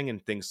everything and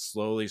things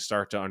slowly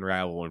start to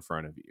unravel in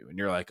front of you. And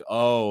you're like,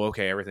 oh,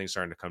 okay, everything's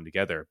starting to come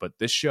together. But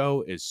this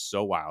show is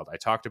so wild. I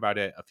talked about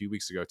it a few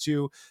weeks ago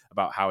too,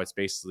 about how it's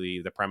basically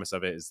the premise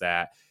of it is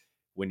that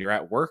when you're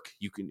at work,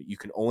 you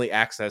can only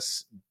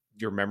access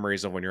your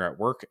memories of when you're at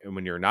work. And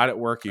when you're not at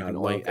work, you can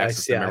only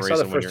access the memories I saw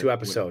the of first 2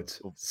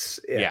 episodes.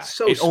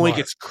 So it only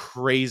gets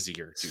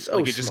crazier. Dude. So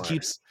like it just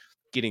keeps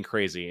getting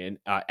crazy. And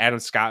Adam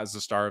Scott is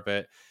the star of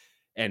it.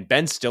 And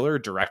Ben Stiller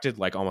directed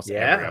like almost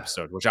every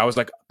episode, which I was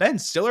like, Ben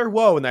Stiller?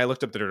 Whoa. And I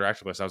looked up the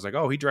director list. I was like,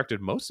 oh, he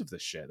directed most of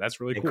this shit. That's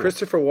really cool.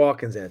 Christopher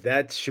Walken's in it.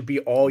 That should be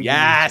all you need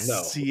to know.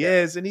 Yes, he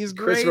is. And he's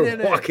great Christopher in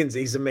Walken's,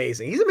 he's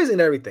amazing. He's amazing in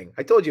everything.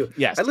 I told you.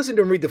 Yes. I listened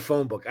to him read the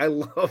phone book. I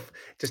love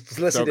just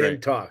listen to him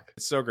talk.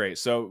 It's so great.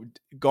 So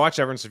go watch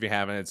Severance if you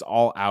haven't. It's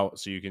all out.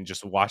 So you can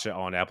just watch it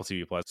on Apple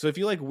TV Plus. So if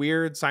you like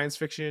weird science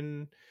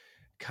fiction,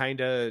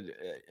 kind of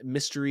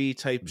mystery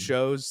type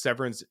shows,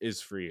 Severance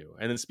is for you.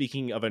 And then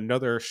speaking of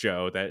another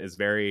show that is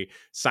very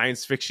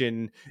science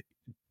fiction,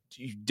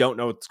 you don't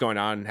know what's going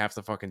on half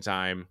the fucking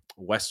time,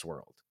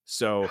 Westworld.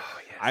 So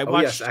I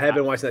watched. I have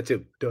been watching that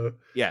too. Duh.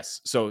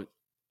 Yes. So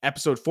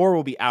episode 4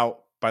 will be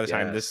out by the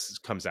time this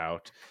comes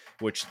out,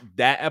 which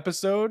that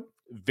episode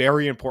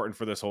very important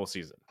for this whole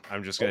season.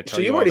 I'm just going to tell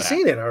you. So you've already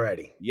seen it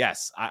already?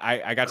 Yes,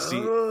 I got to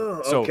see.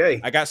 So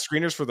I got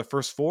screeners for the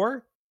first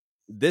 4.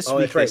 This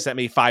week they sent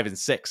me 5 and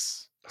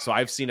 6, so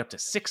I've seen up to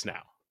 6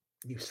 now.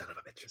 You son of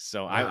a bitch!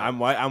 So I'm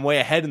way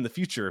ahead in the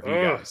future of you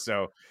guys.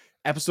 So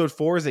episode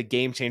 4 is a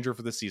game changer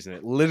for the season.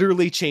 It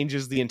literally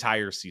changes the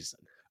entire season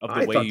of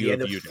the way you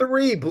viewed it.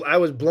 3, I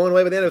was blown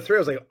away by the end of 3. I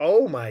was like,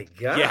 oh my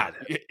god! Yeah,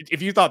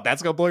 if you thought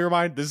that's gonna blow your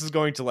mind, this is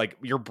going to like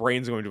your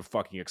brain's going to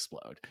fucking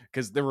explode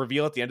because the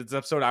reveal at the end of this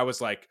episode, I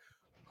was like,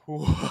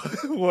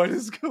 what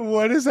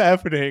is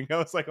happening? I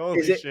was like,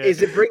 holy shit.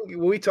 Is it bringing,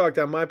 when we talked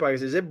on my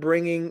podcast, is it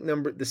bringing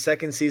the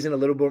second season a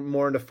little bit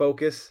more into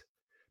focus?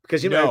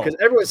 Because because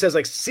everyone says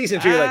like season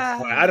 2, like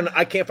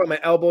I can't find my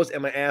elbows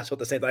and my asshole at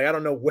the same time. Like, I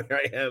don't know where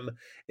I am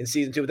in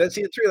season 2. But then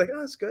season 3, like, oh,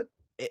 that's good.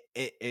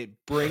 It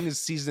brings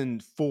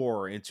season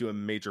 4 into a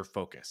major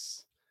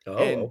focus. Oh,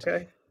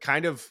 okay.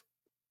 Kind of.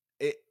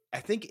 I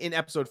think in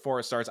episode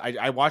 4 it starts.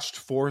 I watched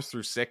 4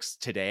 through 6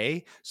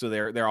 today, so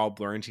they're all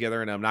blurring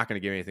together, and I'm not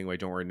going to give anything away.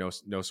 Don't worry,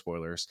 no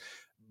spoilers.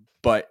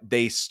 But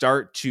they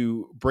start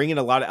to bring in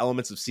a lot of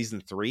elements of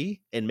season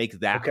 3 and make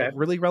that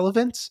really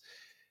relevant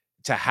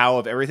to how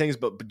of everything is.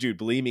 But dude,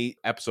 believe me,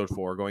 episode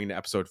 4 going into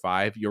episode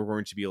 5, you're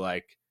going to be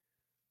like,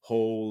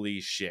 holy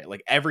shit!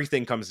 Like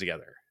everything comes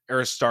together or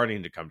is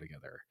starting to come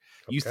together.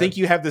 Okay. You think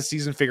you have this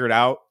season figured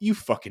out? You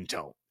fucking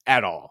don't.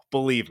 At all,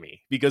 believe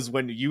me, because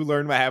when you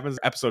learn what happens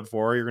in episode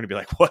 4, you're going to be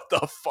like, what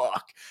the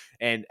fuck?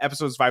 And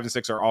episodes 5 and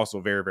 6 are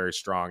also very, very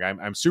strong.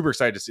 I'm super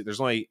excited to see.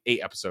 There's only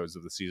 8 episodes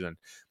of the season,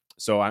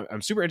 so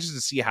I'm super interested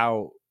to see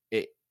how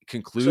it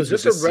concludes. So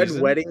is this a Red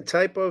Wedding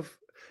type of,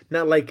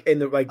 not like in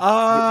the but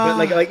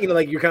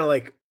like you're kind of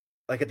like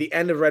at the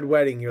end of Red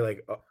Wedding, you're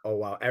like, oh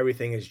wow,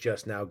 everything is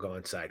just now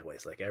gone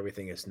sideways. Like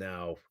everything is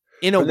now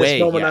in a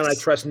way. On, I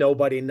trust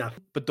nobody,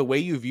 nothing. But the way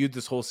you viewed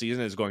this whole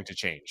season is going to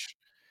change.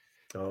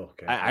 Oh,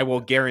 okay. I will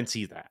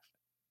guarantee that,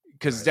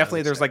 because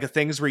definitely there's like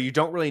things where you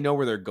don't really know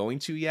where they're going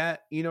to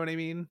yet. You know what I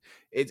mean?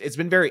 It's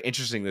been very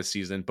interesting this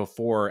season.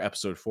 Before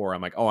episode 4,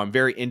 I'm like, oh, I'm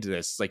very into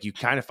this. Like you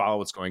kind of follow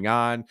what's going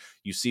on.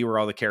 You see where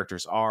all the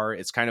characters are.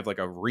 It's kind of like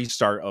a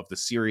restart of the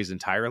series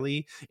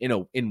entirely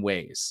in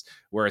ways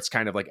where it's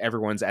kind of like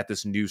everyone's at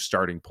this new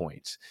starting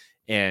point.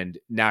 And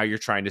now you're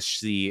trying to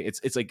see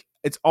it's like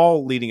it's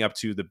all leading up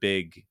to the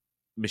big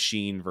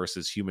machine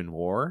versus human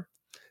war.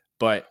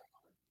 But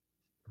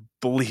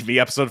believe me,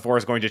 episode 4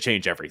 is going to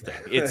change everything.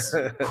 It's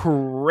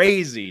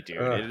crazy, dude.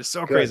 It is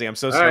so crazy. I'm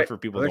so stoked for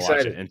people to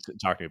watch it and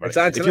talk to me about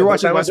it. If you're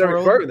watching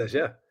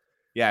Westworld,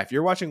 if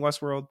you're watching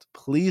Westworld,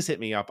 please hit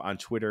me up on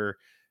Twitter.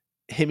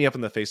 Hit me up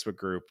in the Facebook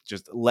group.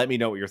 Just let me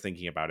know what you're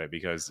thinking about it,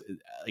 because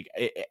like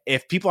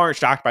if people aren't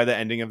shocked by the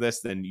ending of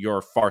this, then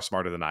you're far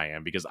smarter than I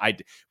am, because I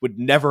would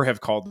never have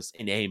called this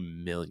in a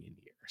million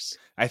years.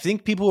 I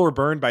think people were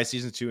burned by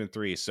season 2 and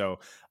 3, so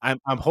I'm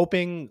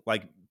hoping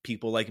like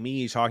people like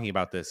me talking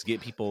about this get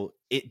people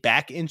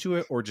back into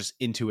it, or just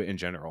into it in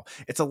general.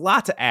 It's a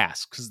lot to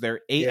ask because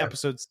they're 8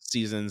 episodes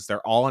seasons.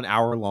 They're all an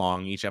hour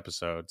long each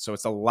episode, so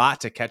it's a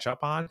lot to catch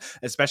up on,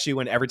 especially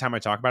when every time I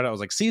talk about it I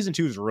was like, season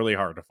 2 is really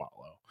hard to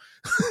follow.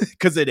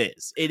 Because it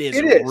is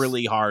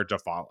really hard to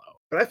follow.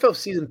 But I felt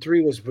season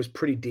 3 was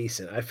pretty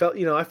decent. I felt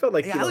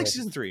like I like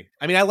season 3.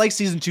 I mean, I like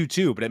season 2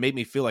 too, but it made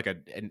me feel like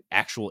an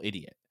actual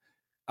idiot.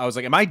 I was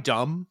like, am I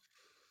dumb?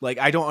 Like,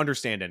 I don't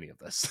understand any of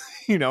this.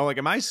 Like,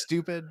 am I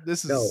stupid?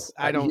 This is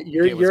I don't.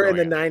 You're in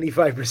the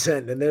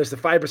 95%, and there's the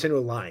 5% who are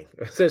lying.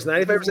 There's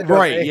 95%,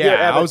 right?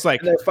 Yeah, I was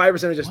like, and then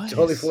 5% are just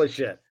totally full of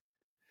shit.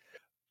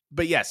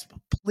 But yes,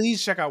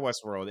 please check out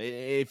Westworld.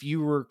 If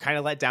you were kind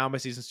of let down by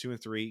seasons 2 and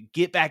 3,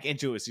 get back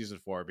into it with season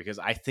 4, because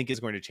I think it's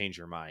going to change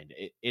your mind.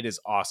 It is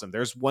awesome.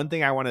 There's one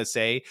thing I want to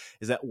say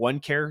is that one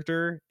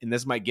character, and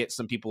this might get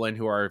some people in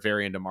who are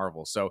very into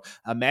Marvel. So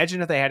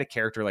imagine if they had a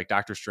character like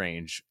Doctor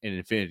Strange in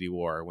Infinity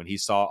War, when he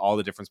saw all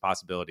the different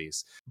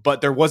possibilities,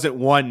 but there wasn't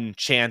one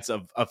chance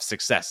of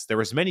success. There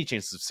was many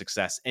chances of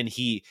success, and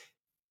he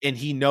and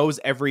he knows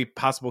every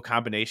possible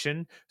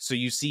combination. So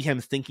you see him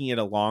thinking it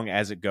along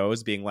as it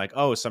goes, being like,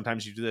 oh,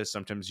 sometimes you do this,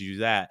 sometimes you do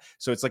that.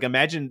 So it's like,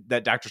 imagine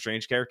that Doctor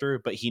Strange character,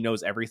 but he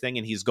knows everything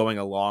and he's going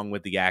along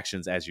with the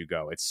actions as you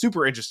go. It's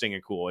super interesting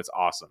and cool. It's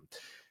awesome.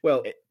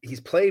 Well,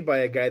 he's played by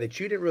a guy that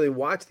you didn't really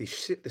watch the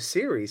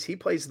series. He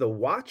plays the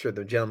Watcher,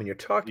 the gentleman you're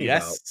talking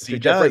about. Yes, he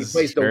does. He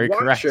plays the Very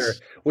Watcher,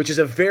 correct. which is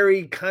a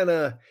very kind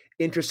of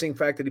interesting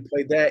fact that he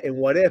played that in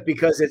What If,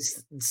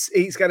 because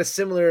he's got a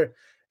similar,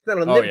 not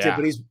unlimited,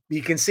 but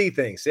he can see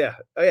things. Yeah.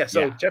 Oh yeah.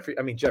 So Jeffrey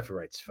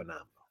Wright's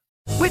phenomenal.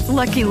 With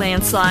Lucky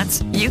Land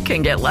Slots, you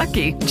can get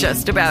lucky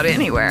just about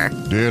anywhere.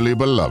 Dearly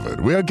beloved,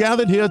 we are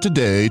gathered here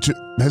today to...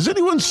 Has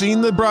anyone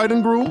seen the bride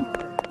and groom?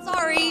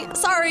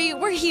 Sorry,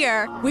 we're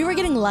here. We were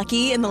getting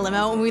lucky in the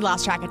limo and we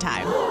lost track of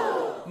time.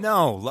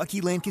 No,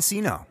 Lucky Land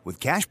Casino, with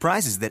cash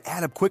prizes that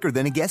add up quicker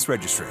than a guest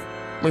registry.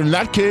 In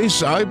that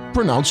case, I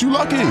pronounce you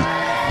lucky.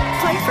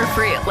 Play for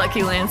free at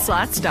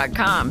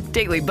LuckyLandSlots.com.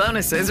 Daily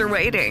bonuses are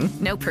waiting.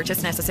 No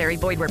purchase necessary.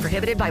 Void where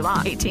prohibited by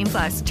law.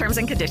 18+. Terms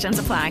and conditions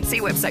apply. See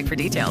website for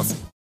details.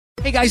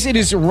 Hey guys, it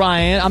is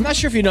Ryan. I'm not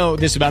sure if you know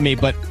this about me,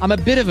 but I'm a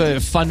bit of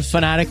a fun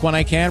fanatic when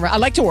I can. I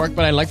like to work,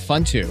 but I like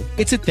fun too.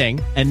 It's a thing.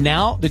 And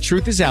now the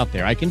truth is out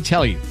there. I can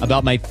tell you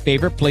about my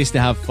favorite place to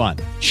have fun.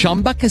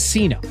 Chumba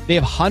Casino. They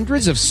have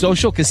hundreds of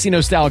social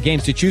casino style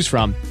games to choose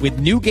from with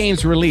new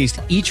games released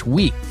each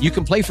week. You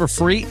can play for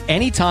free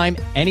anytime,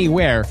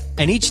 anywhere.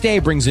 And each day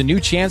brings a new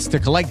chance to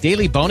collect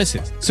daily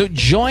bonuses. So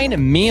join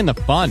me in the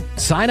fun.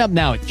 Sign up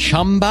now at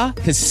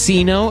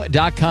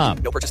ChumbaCasino.com.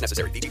 No purchase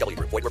necessary. VGW.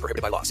 Void where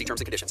prohibited by law. See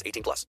terms and conditions.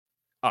 18+.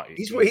 Oh,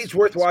 he's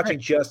worth watching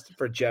just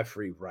for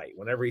Jeffrey Wright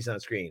whenever he's on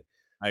screen.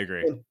 I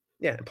agree.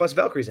 And plus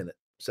Valkyrie's in it.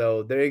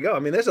 So there you go. I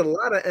mean, there's a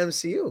lot of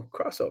MCU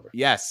crossover.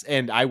 Yes,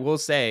 and I will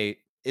say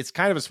it's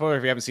kind of a spoiler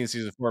if you haven't seen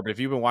season 4, but if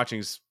you've been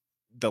watching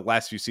the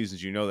last few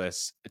seasons, you know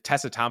this.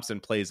 Tessa Thompson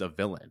plays a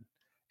villain,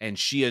 and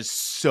she is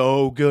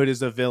so good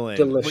as a villain.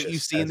 Delicious. What you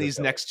see in these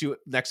next few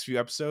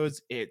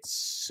episodes, it's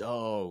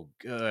so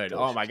good. Delicious.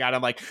 Oh my god,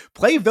 I'm like,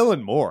 play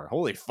villain more.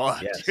 Holy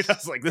fuck. Yes. Dude, I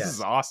was like, this is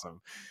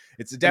awesome.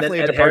 It's definitely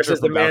a departure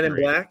from the Man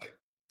Valkyrie. in Black.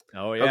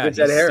 Oh yeah, he's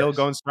still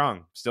going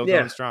strong.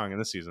 Going strong in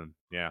this season.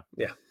 Yeah.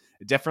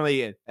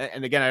 Definitely.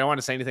 And again, I don't want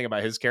to say anything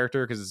about his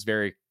character because it's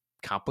very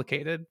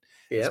complicated,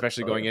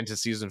 especially going into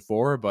season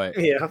 4. But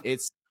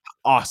it's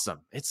awesome.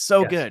 It's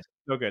so good,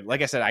 so good.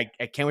 Like I said,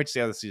 I can't wait to see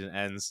how the season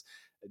ends.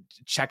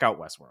 Check out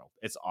Westworld.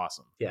 It's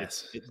awesome.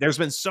 Yes. There's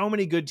been so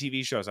many good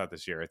TV shows out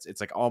this year.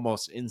 It's like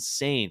almost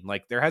insane.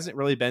 Like there hasn't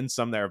really been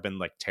some that have been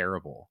like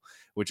terrible,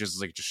 which is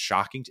like just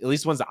shocking. At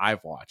least ones that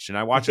I've watched, and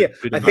I watch it.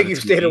 I think you've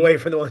stayed away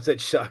from the ones that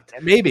sucked.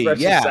 Maybe,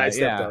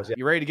 yeah.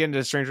 You ready to get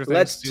into Stranger Things?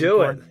 Let's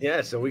do it. Yeah.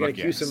 So we're gonna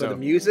cue some of the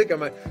music.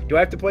 Do I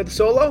have to play the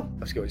solo?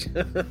 Let's go.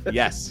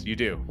 Yes, you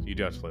do. You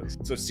do have to play this.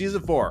 So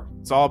season 4,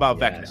 it's all about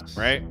Vecna,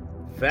 right?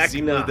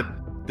 Vecna.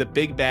 The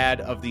big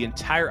bad of the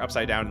entire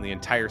Upside Down and the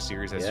entire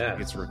series as it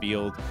gets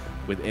revealed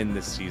within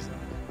this season.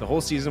 The whole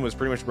season was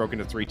pretty much broken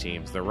into 3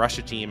 teams. The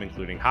Russia team,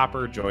 including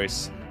Hopper,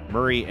 Joyce,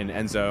 Murray, and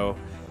Enzo.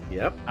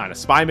 Yep. On a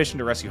spy mission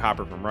to rescue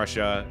Hopper from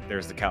Russia.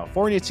 There's the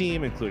California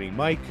team, including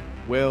Mike,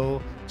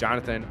 Will,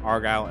 Jonathan,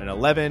 Argyle, and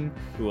Eleven,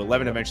 who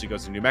Eleven eventually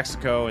goes to New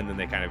Mexico, and then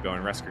they kind of go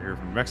and rescue her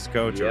from New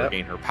Mexico to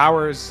regain her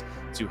powers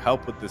to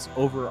help with this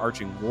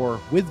overarching war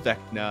with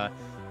Vecna.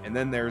 And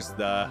then there's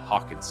the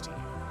Hawkins team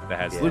that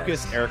has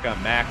Lucas, Erica,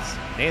 Max,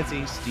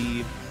 Nancy,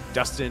 Steve,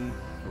 Dustin,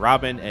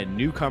 Robin, and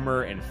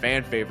newcomer and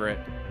fan favorite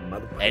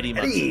Eddie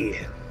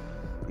Munson.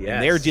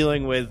 And they're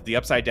dealing with the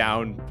Upside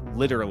Down,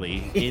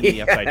 literally in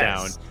the Upside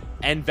Down,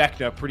 and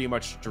Vecna pretty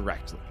much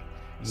directly.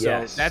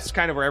 So that's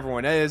kind of where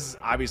everyone is.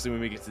 Obviously,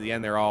 when we get to the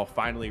end, they're all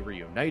finally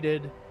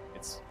reunited.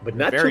 It's but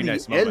not very to the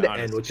nice moment,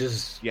 end, which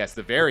is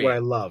the very what I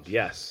loved.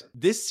 Yes,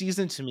 this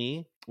season to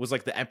me was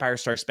like the Empire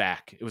Strikes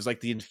Back. It was like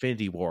the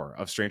Infinity War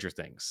of Stranger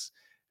Things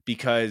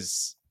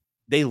because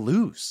they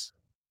lose.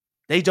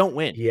 They don't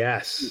win.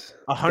 Yes.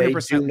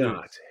 100%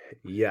 not.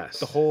 Yes.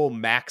 The whole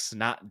Max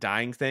not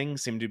dying thing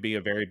seemed to be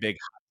a very big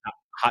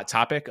hot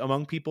topic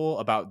among people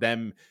about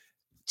them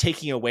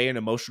taking away an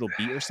emotional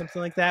beat or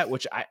something like that,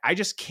 which I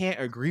just can't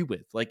agree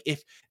with. Like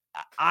if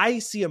I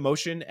see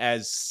emotion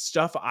as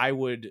stuff I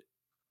would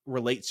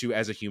relate to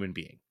as a human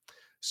being.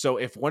 So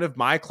if one of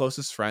my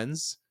closest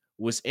friends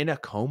was in a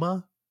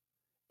coma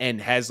and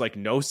has like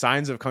no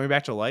signs of coming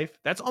back to life,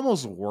 that's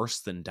almost worse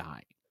than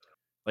dying.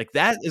 Like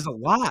that is a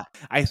lot.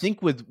 I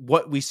think with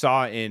what we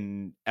saw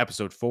in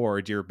episode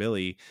 4, Dear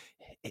Billy,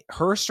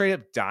 her straight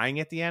up dying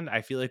at the end,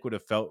 I feel like would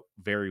have felt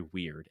very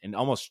weird and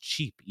almost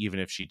cheap,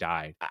 even if she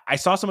died. I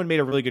saw someone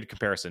made a really good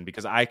comparison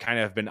because I kind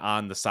of have been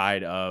on the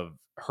side of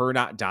her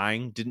not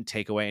dying didn't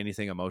take away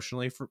anything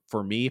emotionally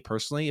for me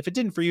personally. If it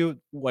didn't for you,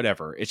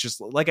 whatever. It's just,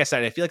 like I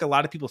said, I feel like a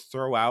lot of people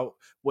throw out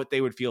what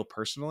they would feel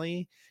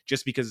personally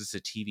just because it's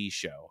a TV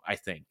show, I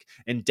think.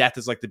 And death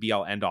is like the be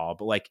all end all,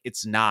 but like,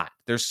 it's not.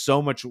 There's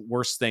so much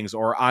worse things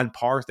or on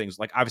par things.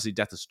 Like obviously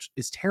death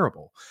is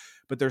terrible,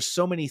 but there's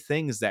so many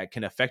things that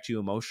can affect you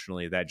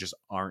emotionally that just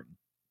aren't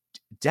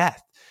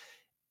death.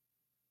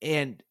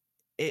 And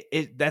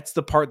that's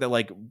the part that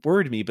like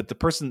worried me. But the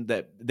person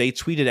that they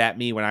tweeted at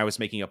me when I was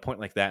making a point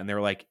like that, and they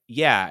were like,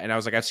 yeah. And I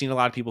was like, I've seen a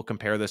lot of people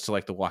compare this to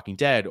like The Walking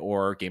Dead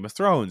or Game of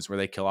Thrones, where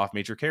they kill off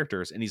major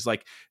characters. And he's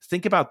like,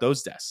 think about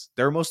those deaths.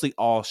 They're mostly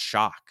all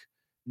shock.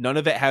 None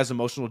of it has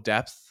emotional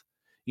depth.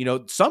 You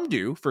know, some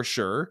do for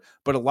sure,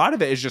 but a lot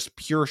of it is just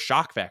pure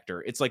shock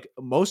factor. It's like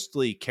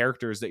mostly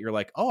characters that you're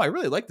like, oh, I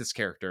really like this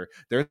character.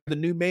 They're the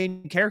new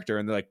main character.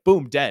 And they're like,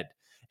 boom, dead.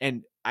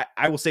 And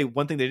I will say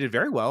one thing they did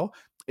very well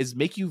is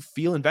make you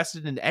feel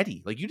invested in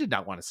Eddie. Like, you did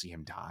not want to see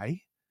him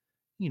die.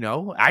 You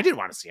know, I didn't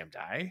want to see him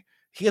die.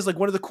 He has like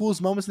one of the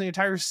coolest moments in the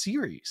entire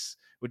series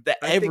that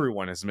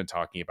everyone has been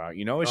talking about.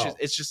 You know, he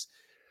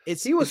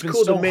was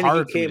cool the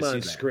minute he came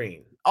on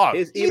screen. Oh,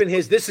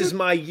 his "This is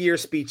my year"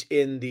 speech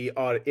in the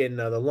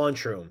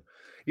lunchroom.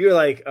 You're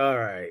like, all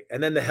right,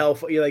 and then the hell.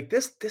 You're like,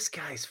 this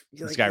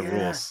guy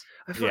rules.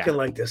 I fucking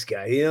like this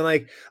guy. You know,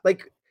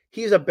 like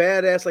he's a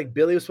badass like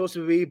Billy was supposed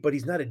to be, but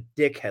he's not a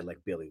dickhead like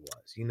Billy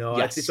was. You know,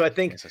 yes. So I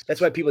think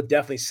that's why people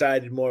definitely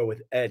sided more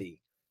with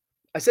Eddie.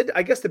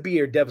 I guess to be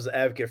your devil's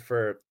advocate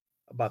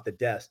about the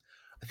deaths,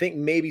 I think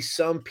maybe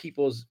some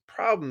people's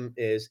problem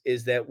is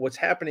that what's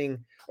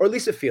happening, or at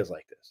least it feels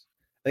like this.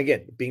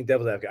 Again, being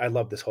devil's advocate, I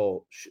love this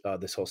whole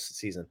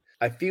season.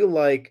 I feel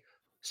like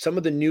some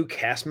of the new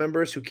cast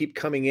members who keep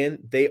coming in,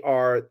 they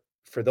are,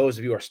 for those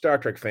of you who are Star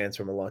Trek fans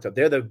from a long time,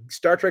 they're the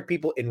Star Trek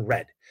people in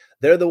red.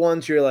 They're the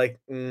ones you're like,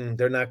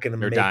 they're not going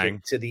to make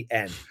it to the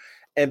end.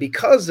 And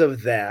because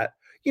of that,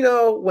 you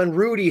know, when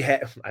Rudy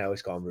I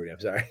always call him Rudy, I'm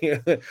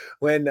sorry.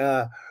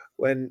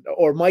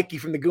 or Mikey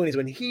from the Goonies,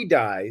 when he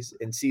dies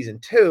in season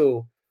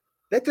 2,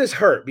 that does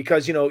hurt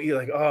because, you know, you're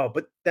like, oh,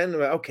 but then,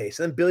 okay.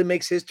 So then Billy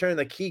makes his turn,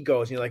 like he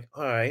goes, and you're like,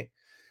 all right.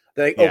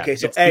 They're like, okay,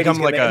 so Eddie's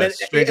become like a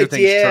Stranger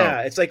Things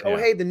trope. It's like, oh,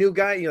 hey, the new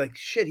guy. And you're like,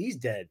 shit, he's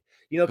dead.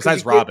 You know,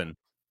 besides Robin.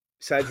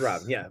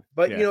 Yeah.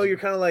 But, you know, you're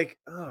kind of like,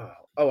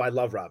 oh, I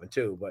love Robin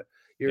too. But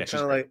you're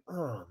kind of like,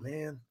 oh,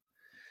 man.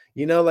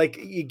 You know, like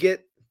you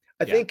get,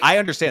 I think I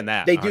understand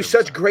that. They 100%. Do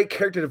such great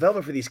character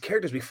development for these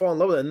characters. We fall in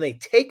love with them and they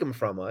take them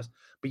from us.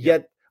 But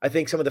yet, I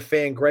think some of the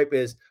fan gripe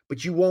is,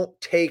 but you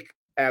won't take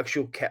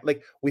actual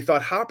like we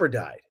thought Hopper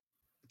died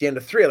at the end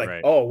of 3, like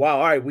oh wow,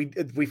 all right,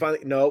 we finally,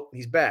 no,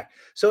 he's back.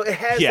 So it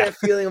has that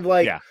feeling of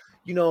like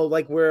you know,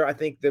 like where I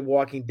think The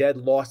Walking Dead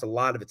lost a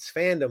lot of its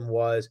fandom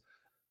was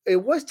it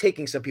was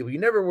taking some people. You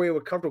never were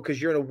comfortable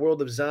because you're in a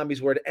world of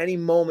zombies where at any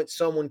moment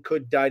someone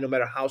could die no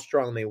matter how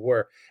strong they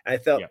were, and I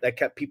felt that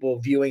kept people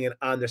viewing and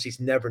on their seats,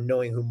 never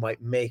knowing who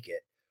might make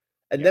it.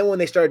 And then when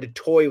they started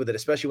to toy with it,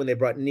 especially when they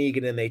brought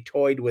Negan and they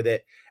toyed with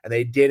it and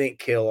they didn't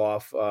kill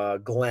off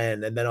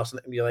Glenn, and then also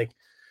you're like,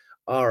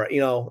 all right,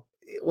 you know,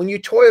 when you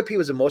toy with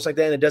people's emotions like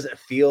that and it doesn't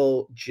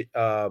feel,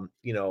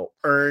 you know,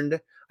 earned,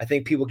 I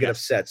think people get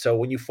upset. So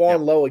when you fall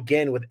in low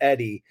again with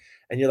Eddie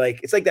and you're like,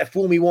 it's like that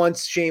fool me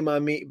once, shame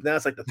on me. Now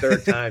it's like the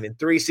third time in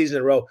 3 seasons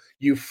in a row,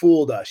 you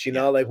fooled us, you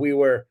know, like we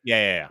were,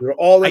 we were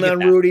all in on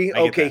Rudy.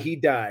 Okay. He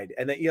died.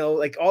 And then, you know,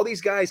 like all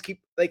these guys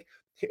keep like,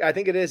 I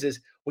think it is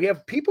we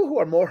have people who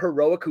are more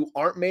heroic who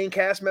aren't main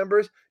cast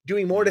members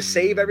doing more to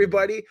save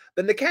everybody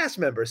than the cast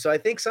members. So I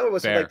think some of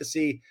us would like to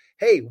see,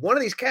 hey, one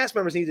of these cast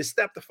members needs to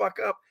step the fuck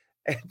up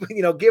and,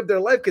 you know, give their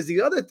life, because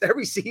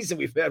every season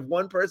we've had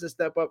one person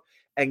step up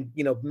and,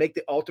 you know, make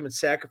the ultimate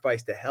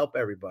sacrifice to help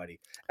everybody.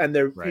 And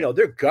they're, you know,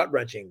 they're gut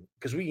wrenching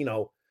because we, you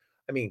know,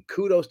 I mean,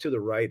 kudos to the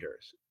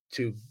writers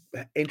to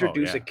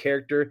introduce a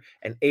character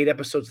and 8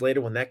 episodes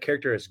later when that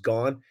character is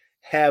gone,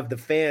 have the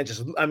fans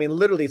just, I mean,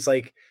 literally it's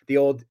like the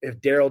old, if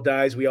Daryl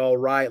dies, we all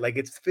riot. Like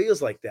it feels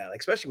like that,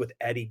 like, especially with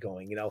Eddie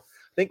going, you know,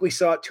 I think we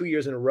saw it 2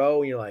 years in a row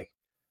and you're like,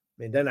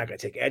 man, they're not going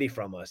to take Eddie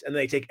from us. And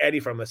they take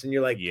Eddie from us and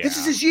you're like, this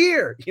is his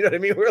year. You know what I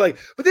mean? We're like,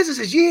 but this is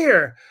his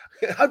year.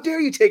 How dare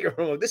you take it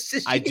from him? This is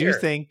his year. I do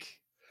think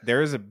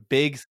there is a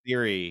big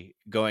theory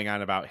going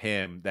on about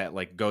him that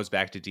like goes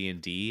back to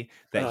D&D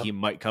that he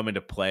might come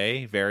into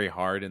play very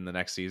hard in the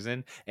next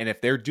season. And if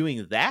they're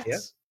doing that,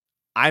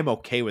 I'm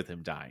okay with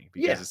him dying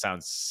because it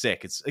sounds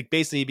sick. It's like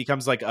basically he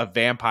becomes like a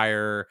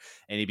vampire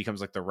and he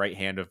becomes like the right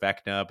hand of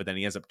Vecna, but then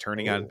he ends up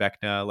turning on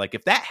Vecna. Like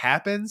if that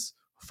happens,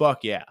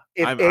 fuck yeah.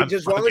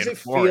 As long as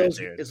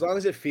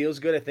it feels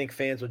good, I think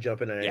fans will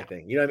jump in on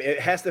anything. You know what I mean? It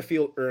has to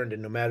feel earned,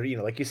 and no matter, you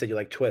know, like you said, you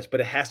like twists, but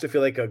it has to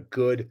feel like a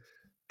good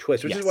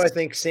twist, which is why I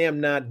think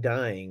Sam not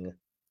dying,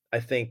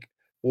 I think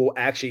will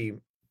actually,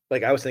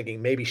 like I was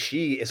thinking maybe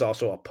she is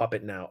also a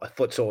puppet now, a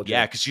foot soldier.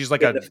 Yeah, because she's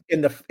like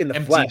in the empty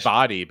flesh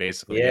body,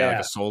 basically. Yeah, like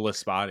a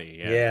soulless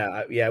body.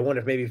 I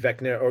wonder if maybe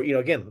Vecna, or, you know,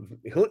 again,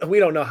 we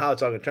don't know how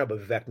it's all going to turn,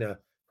 but Vecna,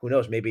 who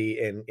knows? Maybe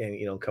in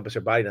you know, encompass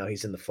her body now.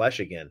 He's in the flesh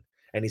again,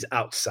 and he's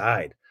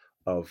outside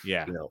of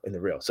you know, in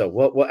the real. So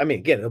what I mean,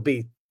 again, it'll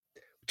be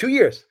 2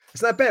 years.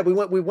 It's not bad. We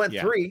went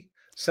 3,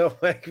 so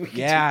like we can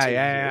do 2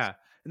 years.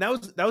 And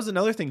that was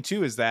another thing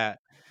too, is that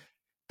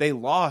they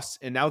lost,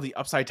 and now the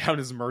Upside Down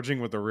is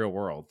merging with the real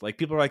world. Like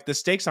people are like, the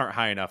stakes aren't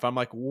high enough. I'm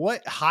like,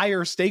 what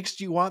higher stakes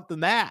do you want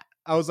than that?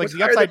 I was like,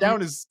 the Upside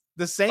Down is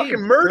the same.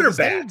 Fucking murder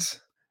bats.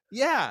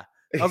 Yeah.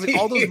 I was like,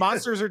 all those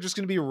monsters are just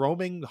going to be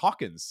roaming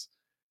Hawkins.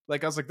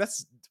 Like I was like,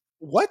 that's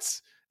what?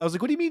 I was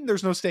like, what do you mean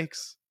there's no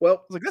stakes? Well, I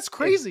was like, that's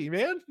crazy,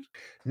 man.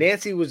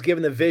 Nancy was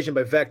given the vision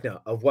by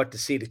Vecna of what to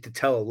see to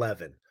tell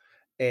 11.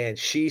 And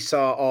she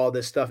saw all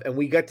this stuff, and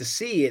we got to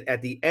see it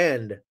at the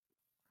end,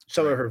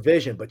 some of her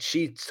vision, but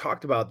she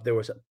talked about there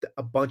was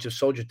a bunch of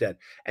soldiers dead.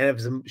 And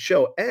as the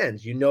show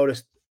ends, you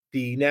notice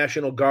the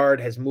National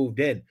Guard has moved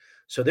in.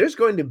 So there's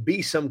going to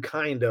be some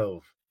kind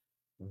of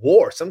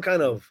war, some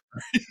kind of,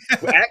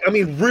 I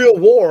mean, real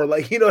war.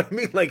 Like, you know what I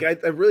mean? Like, I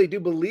really do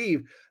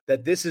believe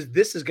that this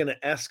is going to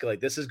escalate.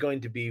 This is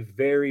going to be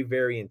very,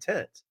 very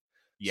intense.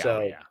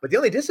 But the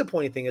only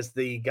disappointing thing is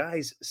the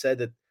guys said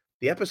that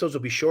the episodes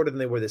will be shorter than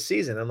they were this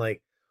season. I'm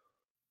like,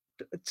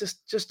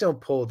 just don't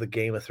pull the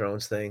Game of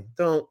Thrones thing.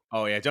 Don't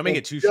make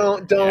it too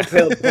short.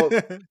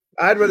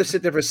 I'd rather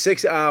sit there for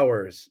 6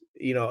 hours.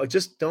 You know,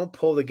 just don't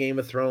pull the Game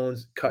of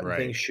Thrones, cutting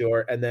things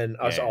short, and then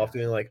us all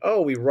feeling like,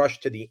 oh, we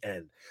rushed to the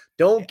end.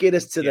 Don't get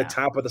us to the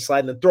top of the slide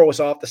and then throw us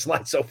off the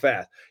slide so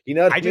fast. You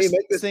know, I just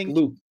make this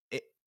loop.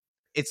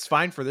 It's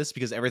fine for this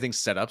because everything's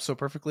set up so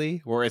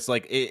perfectly, where it's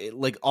like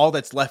like all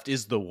that's left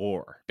is the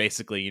war,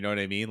 basically. You know what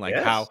I mean? Like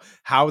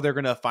how they're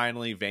gonna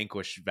finally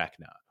vanquish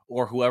Vecna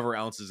or whoever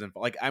else is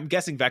involved. Like, I'm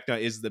guessing Vecna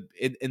is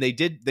and they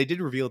did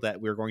reveal that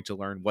we're going to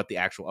learn what the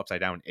actual Upside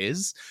Down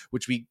is,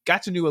 which we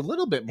got to know a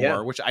little bit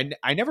more, which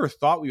I never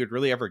thought we would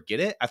really ever get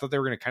it. I thought they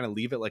were going to kind of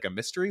leave it like a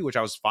mystery, which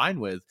I was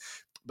fine with.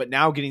 But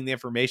now getting the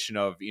information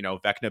of, you know,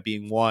 Vecna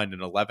being 1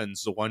 and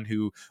 11's the one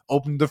who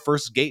opened the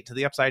first gate to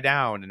the Upside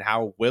Down, and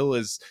how Will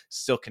is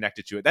still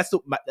connected to it.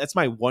 That's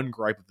my one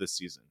gripe of this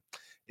season,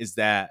 is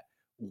that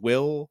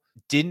Will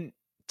didn't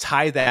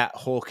tie that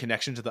whole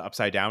connection to the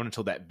Upside Down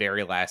until that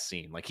very last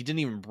scene. Like, he didn't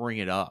even bring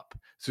it up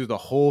through the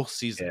whole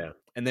season. Yeah.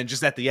 And then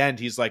just at the end,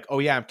 he's like, oh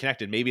yeah, I'm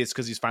connected. Maybe it's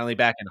because he's finally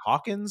back in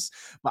Hawkins.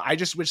 But I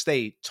just wish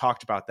they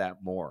talked about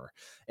that more.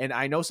 And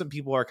I know some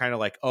people are kind of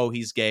like, oh,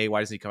 he's gay. Why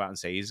doesn't he come out and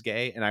say he's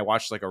gay? And I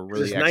watched like a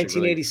really... It's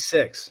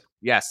 1986.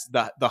 Yes,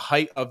 the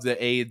height of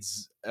the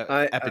AIDS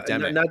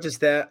epidemic. Not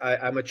just that.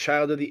 I'm a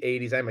child of the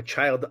 80s. I'm a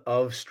child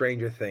of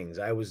Stranger Things.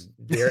 I was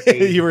there.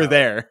 You were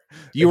there.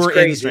 You were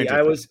crazy. In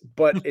Stranger Things.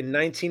 But in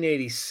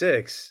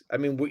 1986, I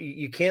mean,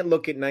 you can't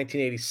look at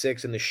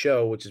 1986 in the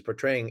show, which is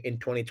portraying in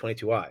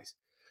 2022 eyes.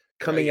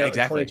 Coming out in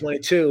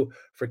 2022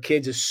 for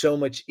kids is so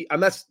much.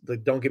 I'm not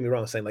like, don't get me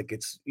wrong, saying like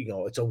it's, you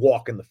know, it's a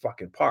walk in the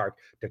fucking park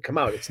to come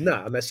out. It's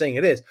not. I'm not saying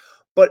it is,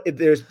 but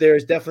there's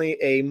definitely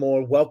a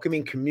more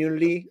welcoming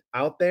community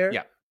out there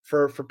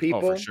for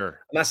people. Oh, for sure.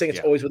 I'm not saying it's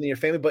always within your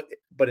family, but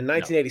in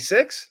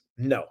 1986,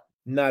 no,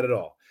 not at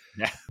all.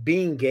 Yeah.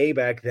 Being gay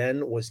back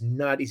then was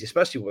not easy,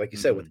 especially like you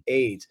said with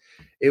AIDS.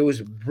 It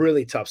was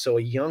really tough. So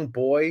a young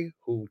boy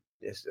who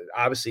is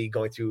obviously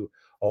going through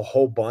a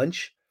whole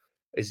bunch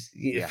is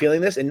feeling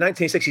this in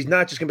 1986. He's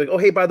not just gonna be like, oh,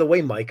 hey, by the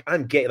way, Mike,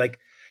 I'm gay. Like,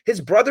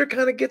 his brother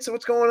kind of gets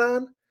what's going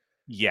on.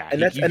 Yeah,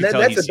 and that's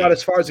about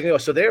as far as it can go.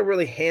 So they're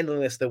really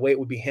handling this the way it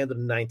would be handled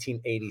in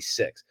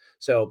 1986.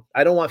 So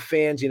I don't want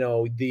fans, you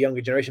know, the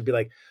younger generation, be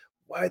like,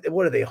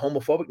 what are they,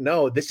 homophobic?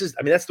 No, this is.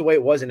 I mean, that's the way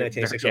it was in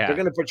 1986. So if they're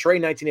going to portray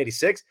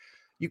 1986,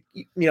 you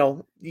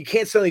know, you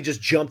can't suddenly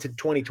just jump to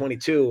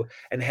 2022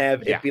 and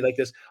have it be like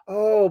this.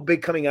 Oh,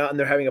 big coming out and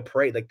they're having a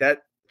parade like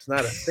that. It's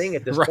not a thing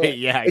at this point.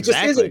 Yeah, it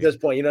just isn't at this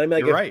point. You know what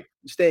I mean? Like,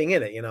 you're staying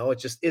in it, you know, it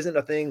just isn't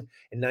a thing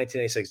in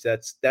 1986.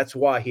 That's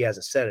why he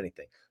hasn't said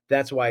anything.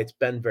 That's why it's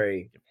been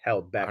very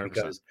held back 100%.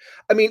 Because,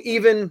 I mean,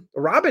 even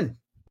Robin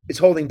is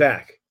holding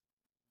back.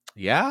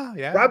 Yeah.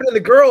 Robin and the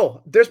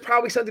girl, there's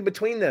probably something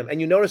between them.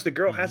 And you notice the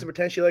girl has the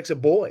potential, she likes a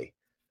boy.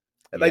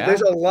 Like,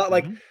 there's a lot,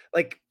 like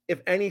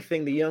if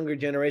anything, the younger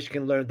generation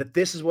can learn that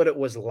this is what it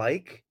was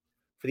like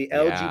for the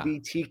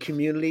LGBT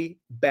community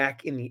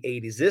back in the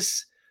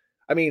 80s.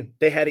 I mean,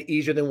 they had it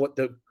easier than what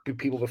the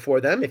people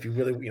before them, if you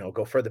really, you know,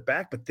 go further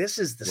back. But this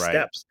is the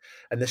steps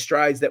and the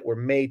strides that were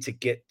made to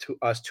get to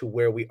us to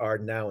where we are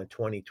now in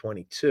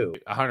 2022.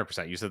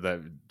 100%. You said that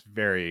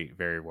very,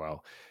 very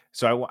well.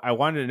 So I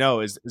wanted to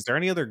know, is there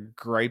any other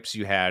gripes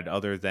you had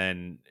other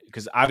than,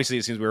 because obviously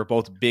it seems we were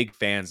both big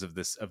fans of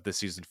this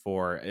season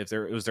 4.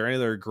 Was there any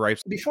other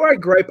gripes? Before I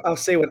gripe, I'll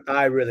say what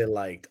I really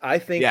liked. I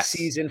think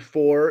season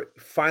 4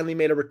 finally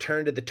made a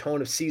return to the tone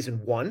of season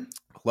 1.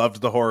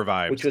 Loved the horror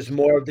vibes, which was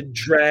more of the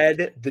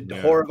dread, the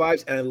horror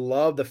vibes. And I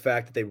love the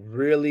fact that they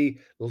really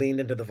leaned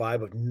into the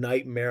vibe of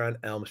Nightmare on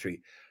Elm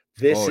Street.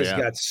 This has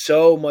got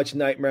so much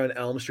Nightmare on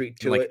Elm Street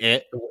to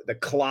it. The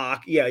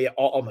clock. Yeah.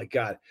 Oh my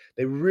God.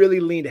 They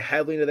really leaned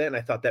heavily into that. And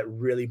I thought that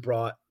really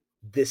brought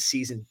this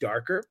season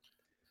darker.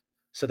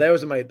 So that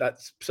was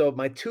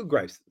my two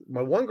gripes.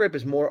 My one gripe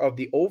is more of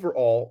the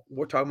overall,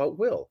 we're talking about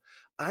Will.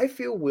 I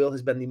feel Will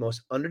has been the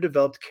most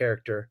underdeveloped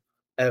character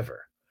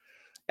ever.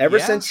 Ever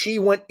since he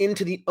went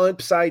into the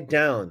Upside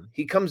Down,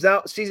 he comes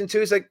out season 2.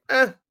 He's like,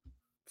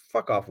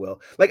 fuck off, Will.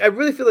 Like, I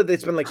really feel that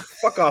it's been like,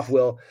 fuck off,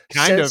 Will,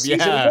 since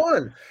season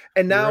 1.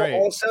 And now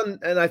all of a sudden,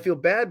 and I feel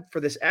bad for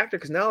this actor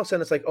because now all of a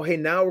sudden it's like, oh, hey,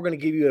 now we're going to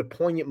give you a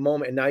poignant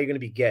moment, and now you're going to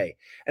be gay.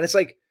 And it's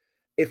like,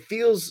 it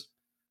feels,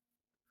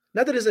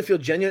 not that it doesn't feel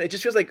genuine. It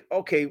just feels like,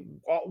 okay,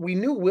 we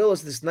knew Will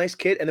as this nice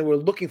kid, and then we're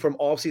looking from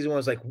all season 1.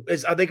 It's like,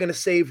 are they going to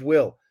save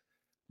Will?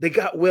 they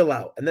got Will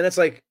out. And then it's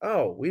like,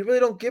 oh, we really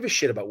don't give a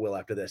shit about Will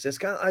after this.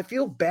 I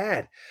feel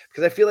bad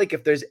because I feel like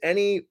if there's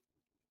any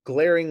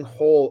glaring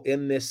hole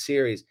in this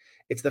series,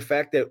 it's the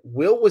fact that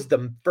Will was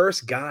the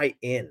first guy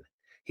in.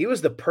 He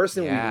was the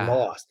person we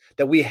lost,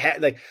 that we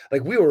had, like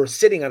we were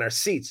sitting on our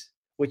seats,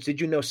 which,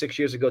 did you know, 6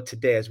 years ago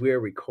today, as we were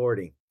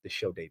recording, the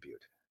show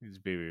debuted.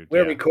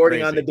 We're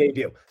recording on the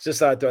debut. Just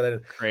thought I'd throw that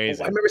in.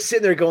 Crazy. I remember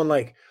sitting there going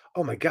like,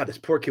 oh my God, this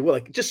poor kid Will,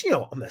 like, just,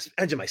 on the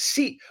edge of my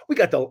seat. We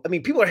got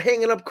people are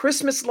hanging up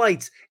Christmas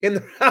lights in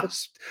the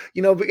house,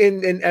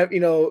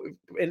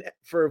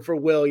 for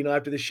Will,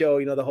 after the show,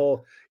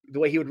 the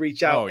way he would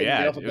reach out. Oh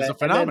yeah, it was a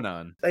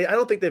phenomenon. I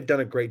don't think they've done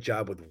a great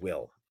job with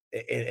Will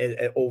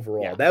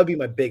overall. Yeah. That would be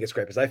my biggest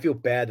gripe, is I feel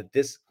bad that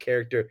this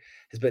character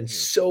has been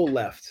so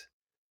left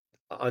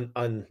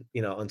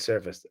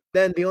unsurfaced.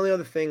 Then the only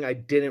other thing I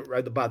didn't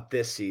write about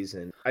this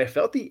season, I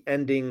felt the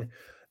ending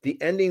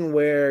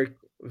where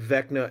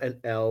Vecna and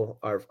Elle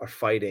are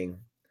fighting,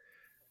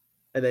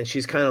 and then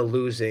she's kind of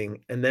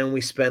losing, and then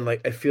we spend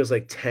it feels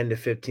like 10 to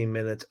 15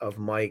 minutes of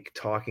Mike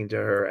talking to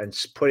her and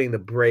putting the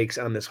brakes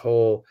on this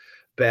whole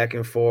back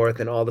and forth,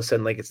 and all of a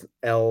sudden, it's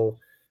Elle,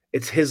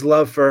 it's his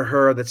love for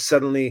her that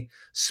suddenly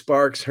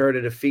sparks her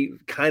to defeat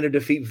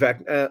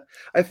Vecna.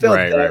 I felt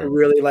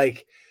really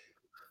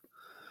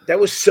that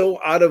was so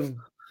out of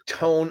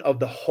tone of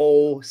the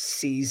whole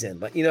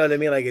season. You know what I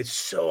mean? It's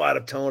so out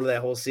of tone of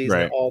that whole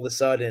season all of a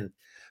sudden.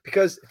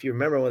 Because if you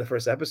remember one of the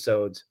first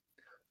episodes,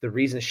 the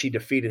reason she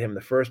defeated him in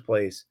the first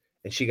place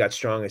and she got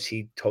strong is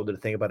he told her to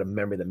think about a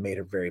memory that made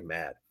her very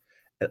mad.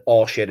 And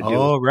all she had to do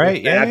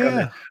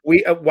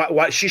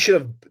she should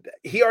have,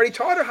 he already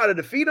taught her how to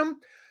defeat him.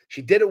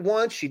 She did it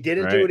once. She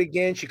didn't do it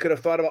again. She could have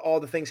thought about all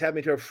the things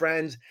happening to her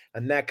friends,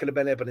 and that could have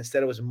been it. But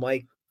instead it was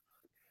Mike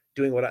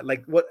doing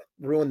what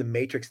ruined the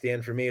Matrix at the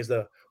end for me is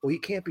he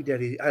can't be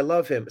dead. I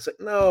love him. It's like,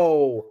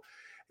 no.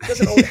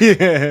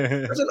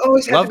 It doesn't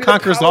always have love to be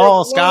conquers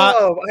all, Scott.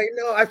 I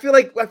know. I feel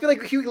like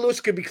Huey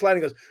Lewis could be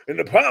climbing. Goes in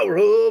the power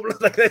of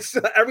that's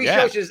every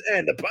show should just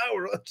end. The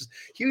power of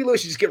Huey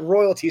Lewis should just get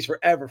royalties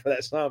forever for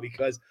that song,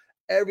 because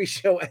every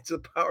show ends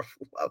with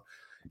powerful love.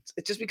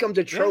 It just becomes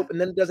a trope, and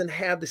then it doesn't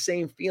have the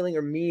same feeling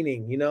or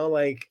meaning.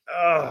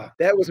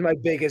 That was my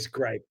biggest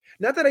gripe.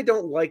 Not that I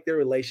don't like their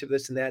relationship,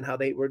 this and that, and how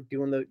they were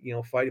doing the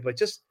fighting, but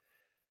just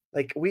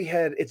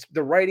the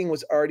writing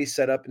was already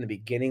set up in the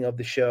beginning of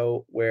the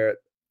show where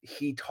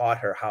he taught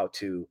her how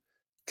to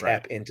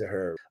tap into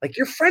her.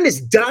 Your friend is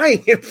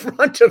dying in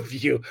front of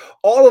you.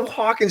 All of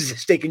Hawkins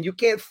is taken. You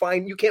can't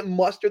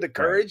muster the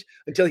courage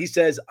until he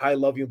says, I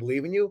love you and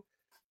believe in you.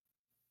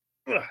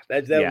 I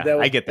get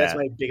that. That's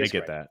my biggest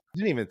gripe. That. I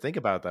didn't even think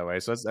about it that way.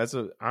 So that's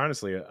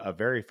honestly a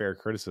very fair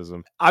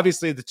criticism.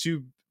 Obviously, the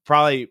two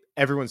probably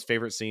everyone's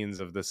favorite scenes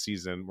of this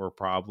season were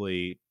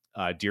probably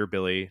Dear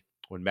Billy,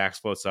 when Max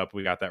floats up,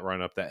 we got that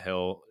run up that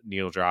hill,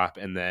 needle drop,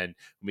 and then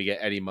we get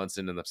Eddie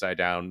Munson in the Upside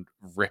Down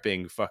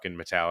ripping fucking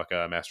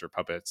Metallica, Master of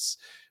Puppets,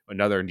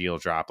 another needle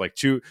drop.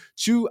 Two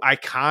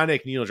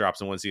iconic needle drops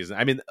in one season.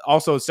 I mean,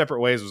 also Separate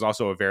Ways was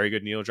also a very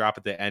good needle drop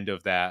at the end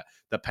of the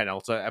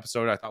Penulta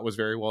episode. I thought was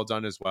very well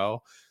done as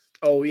well.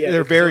 Oh yeah,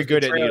 they're very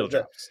good at needle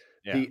drops.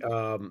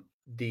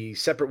 The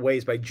Separate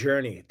Ways by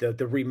Journey, the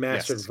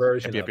remastered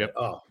version of it.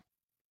 Oh,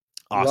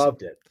 awesome.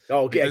 Loved it.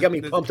 Oh, okay. It got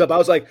me pumped up. I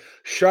was like,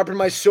 sharpen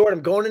my sword.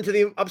 I'm going into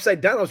the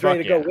Upside Down. I was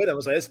ready to go with it. I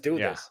was like, let's do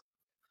this.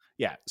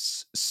 Yeah.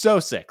 So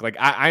sick.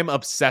 I'm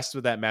obsessed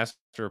with that Master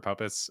of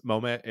Puppets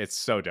moment. It's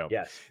so dope.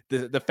 Yes.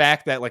 The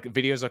fact that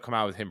videos have come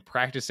out with him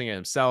practicing it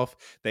himself.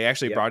 They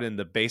actually brought in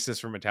the bassist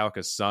from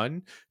Metallica's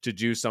son to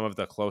do some of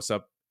the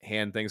close-up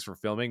hand things for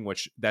filming,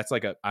 which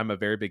I'm a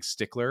very big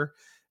stickler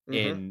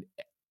in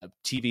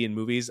TV and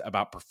movies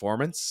about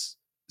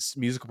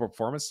musical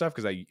performance stuff,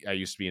 because I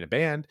used to be in a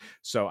band,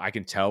 so I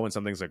can tell when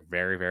something's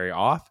very, very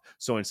off.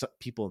 So when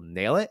people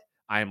nail it,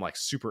 I am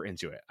super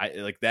into it.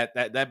 I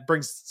that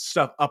brings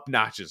stuff up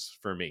notches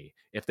for me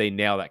if they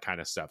nail that kind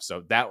of stuff.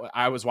 So that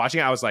I was watching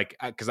it, I was like,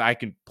 because I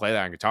can play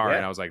that on guitar,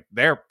 and I was like,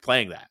 they're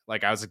playing that.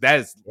 I was like, that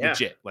is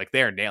legit.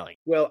 They're nailing.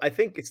 Well, I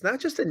think it's not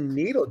just a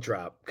needle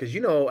drop, because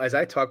as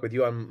I talk with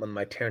you on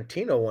my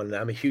Tarantino one,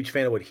 I'm a huge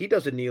fan of what he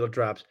does with needle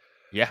drops.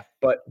 Yeah.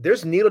 But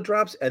there's needle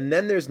drops, and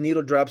then there's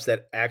needle drops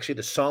that actually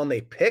the song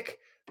they pick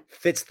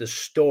fits the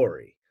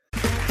story.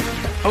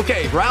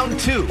 Okay, round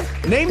 2.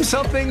 Name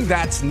something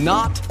that's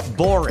not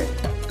boring.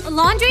 A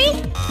laundry?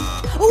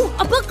 Ooh,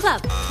 a book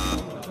club.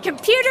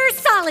 Computer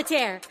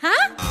solitaire,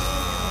 huh?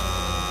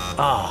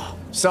 Ah,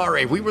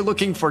 sorry, we were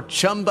looking for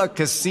Chumba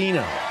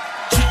Casino.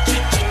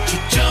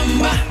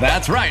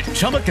 That's right.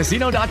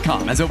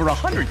 ChumbaCasino.com has over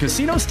 100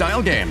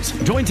 casino-style games.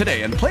 Join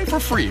today and play for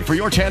free for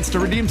your chance to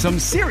redeem some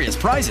serious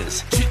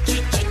prizes.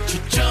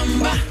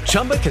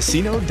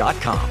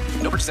 ChumbaCasino.com.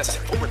 No purchase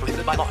necessary. Void where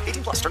prohibited by law.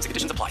 18+. Terms and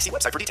conditions apply. See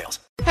website for details.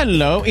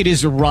 Hello, it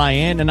is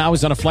Ryan, and I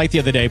was on a flight the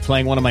other day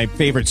playing one of my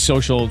favorite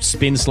social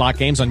spin slot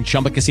games on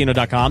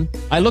ChumbaCasino.com.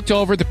 I looked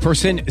over at the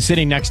person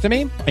sitting next to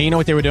me, and you know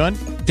what they were doing?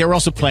 They were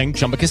also playing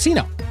Chumba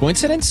Casino.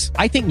 Coincidence?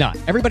 I think not.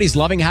 Everybody's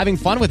loving having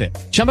fun with it.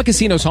 Chumba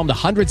Casino is home to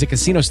hundreds of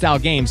casino-style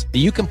games that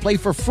you can play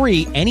for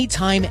free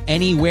anytime,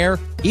 anywhere,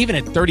 even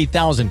at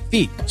 30,000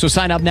 feet. So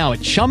sign up now at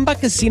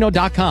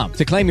ChumbaCasino.com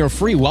to claim your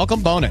free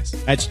welcome bonus.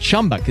 That's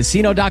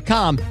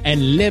ChumbaCasino.com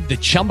and live the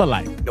Chumba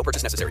life. No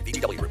purchase necessary.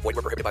 VGW. Void where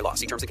prohibited by law.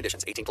 See terms and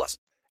conditions. 18+.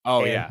 Oh,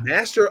 and yeah.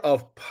 Master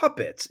of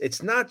Puppets.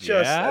 It's not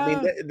just, I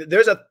mean,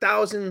 there's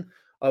 1,000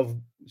 of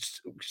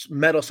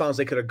metal songs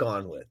they could have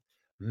gone with.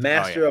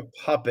 Master of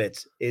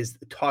Puppets is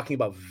talking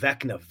about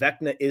Vecna.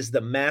 Vecna is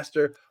the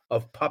master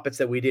of puppets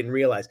that we didn't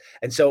realize.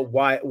 And so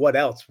what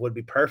else would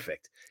be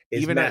perfect?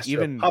 Is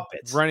even of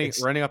Puppets.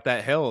 Running up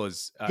that hill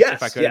is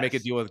if I could make a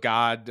deal with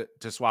God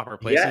to swap our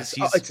places.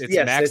 It's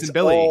Max and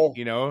Billy,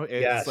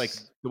 it's like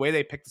the way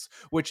they picked this,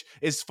 which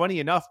is funny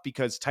enough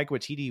because Taika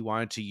Waititi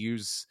wanted to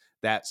use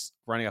that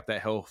running up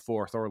that hill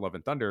for Thor: Love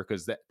and Thunder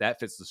because that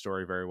fits the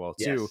story very well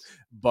too.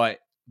 But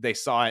they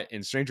saw it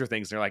in Stranger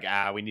Things. And they're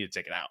like, we need to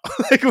take it out.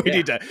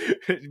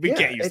 We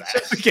can't use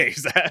that. We can't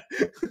use that.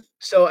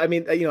 So, I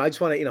mean, I just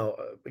want to,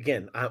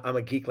 again, I'm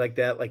a geek like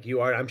that, like you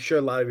are. I'm sure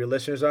a lot of your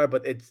listeners are,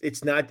 but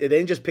it's not, they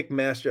didn't just pick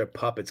Master of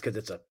Puppets because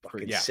it's a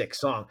fucking sick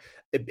song.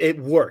 It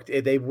worked.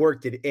 They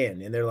worked it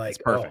in, and they're like,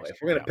 if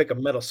we're going to pick a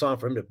metal song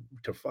for him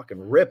to fucking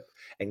rip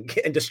and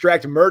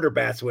distract murder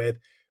bats with,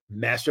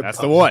 Master of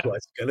Puppets the one.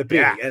 What's going to be.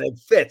 And it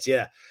fits.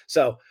 Yeah.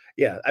 So,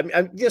 yeah, I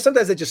mean,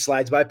 sometimes it just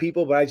slides by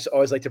people, but I just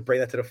always like to bring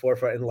that to the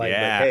forefront and like,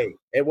 hey,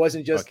 it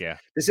wasn't just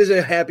this is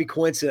a happy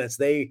coincidence.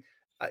 They,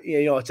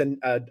 it's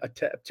a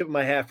tip of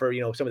my hat for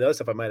some of the other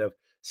stuff I might have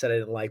said I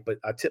didn't like, but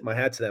I tip my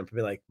hat to them for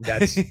being like,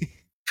 that's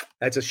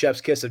a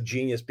chef's kiss of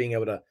genius being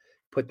able to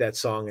put that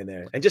song in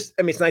there. And just,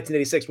 I mean, it's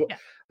 1986. Well,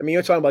 I mean,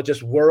 you're talking about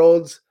just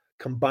worlds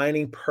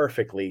combining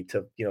perfectly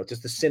to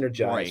just to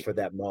synergize for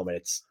that moment.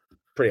 It's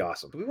pretty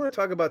awesome. Do we want to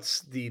talk about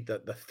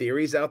the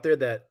theories out there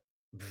that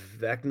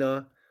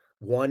Vecna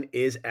 1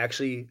 is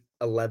actually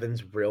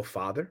Eleven's real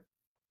father?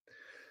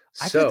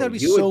 I think that'd be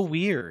so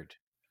weird.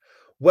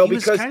 Well,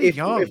 because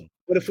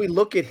if we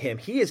look at him,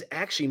 he is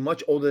actually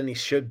much older than he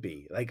should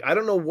be. Like, I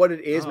don't know what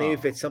it is. Maybe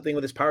if it's something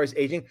with his powers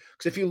aging.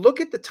 Because if you look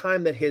at the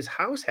time that his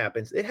house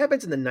happens, it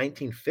happens in the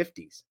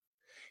 1950s.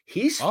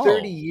 He's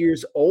 30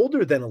 years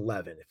older than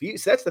 11.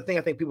 So that's the thing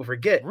I think people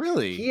forget.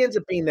 Really? He ends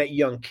up being that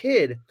young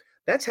kid.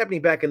 That's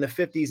happening back in the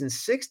 50s and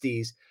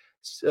 60s.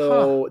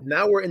 So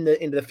now we're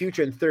into the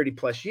future in 30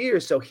 plus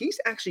years. So he's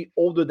actually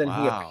older than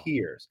he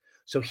appears.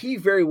 So he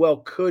very well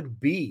could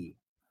be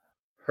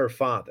her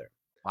father.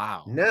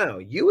 Wow. Now,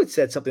 you had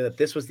said something that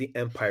this was the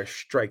Empire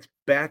Strikes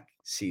Back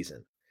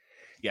season.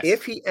 Yes.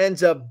 If he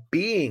ends up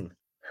being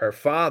her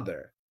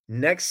father,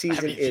 next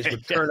season is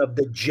Return of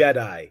the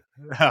Jedi.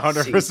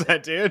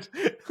 100%, dude.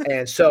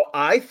 And so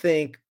I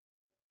think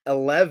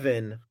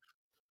 11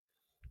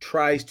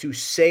 tries to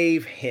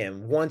save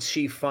him once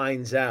she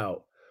finds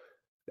out.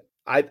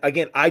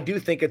 I do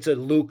think it's a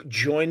Luke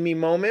join me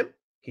moment.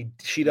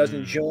 She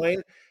doesn't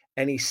join,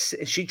 and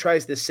she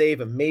tries to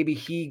save him. Maybe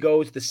he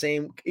goes the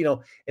same,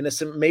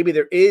 maybe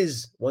there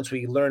is, once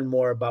we learn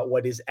more about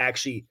what is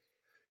actually,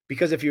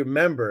 because if you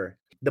remember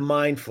the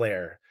Mind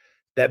Flayer,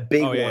 that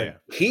big one,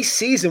 he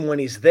sees him when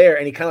he's there,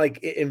 and he kind of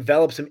like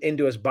envelops him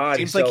into his body.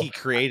 Seems like he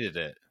created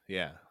it.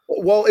 Yeah.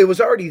 Well, it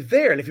was already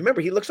there, and if you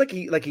remember, he looks like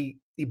he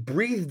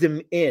breathed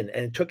him in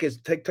and took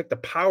the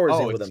powers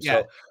in with him.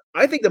 So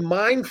I think the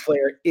Mind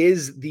Flayer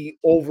is the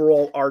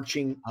overall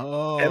arching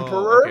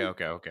emperor.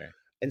 Okay.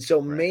 And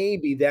so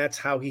maybe that's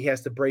how he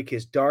has to break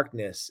his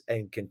darkness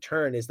and can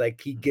turn, is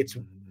like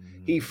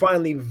he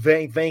finally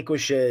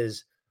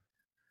vanquishes,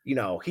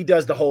 he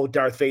does the whole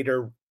Darth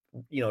Vader,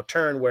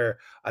 turn where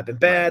I've been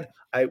bad.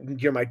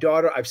 You're my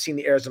daughter. I've seen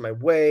the errors of my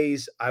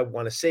ways. I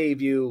want to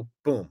save you.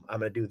 Boom. I'm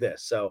going to do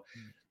this. So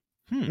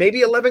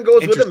maybe 11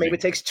 goes with him. Maybe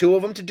it takes 2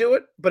 of them to do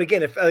it. But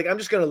again, if I'm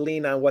just going to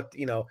lean on what,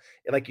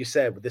 like you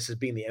said, this is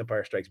being the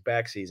Empire Strikes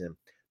Back season,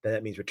 then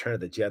that means Return of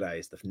the Jedi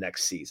is the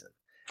next season.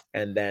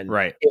 And then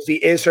if he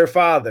is her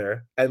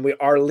father, and we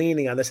are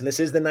leaning on this, and this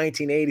is the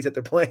 1980s that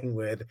they're playing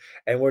with,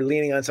 and we're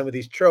leaning on some of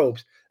these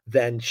tropes,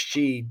 then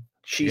she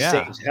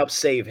helps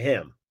save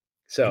him.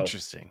 So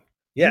interesting.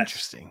 Yeah.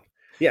 Interesting.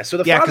 Yeah.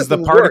 So because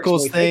the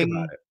particles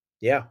thing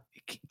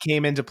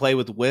came into play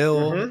with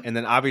Will, and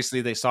then obviously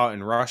they saw it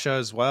in Russia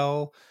as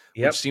well,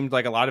 which seemed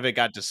like a lot of it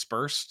got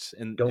dispersed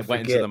and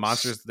went into the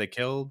monsters that they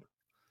killed.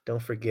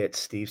 Don't forget,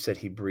 Steve said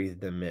he breathed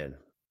them in.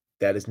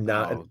 That is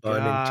not an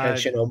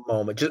unintentional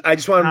moment. I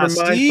just want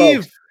to remind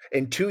folks,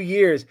 in 2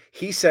 years,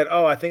 he said,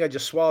 I think I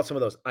just swallowed some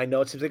of those. I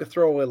know it seems like a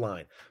throwaway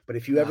line, but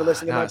if you ever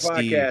listen to my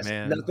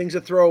podcast, nothing's a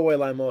throwaway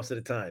line most of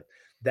the time.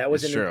 That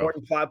was an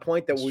important plot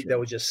point that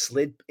was just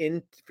slid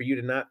in for you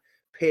to not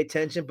pay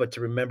attention, but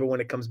to remember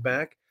when it comes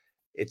back.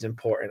 It's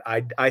important.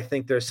 I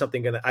think there's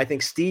something I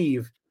think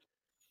Steve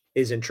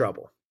is in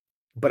trouble,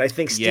 but I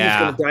think Steve's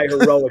going to die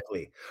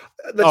heroically.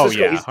 Let's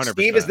go. 100%.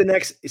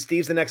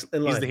 Steve's the next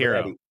in line. He's the hero.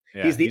 Eddie.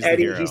 Yeah, he's the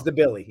Eddie. He's the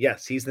Billy.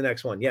 Yes, he's the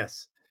next one.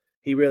 Yes,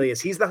 he really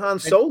is. He's the Han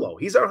Solo.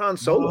 He's our Han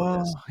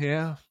Solo.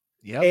 Yeah.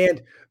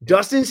 And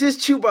Dustin's his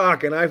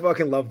Chewbacca, and I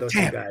fucking love those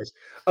two guys.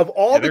 Of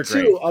all the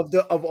two,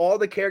 of all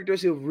the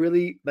characters who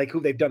really who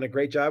they've done a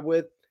great job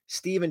with,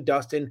 Steve and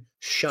Dustin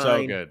shine.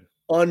 So good.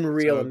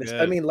 Unreal so in this.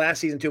 Good. I mean, last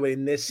season too, but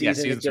in this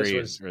season, season 3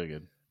 was really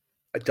good.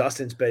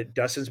 Dustin's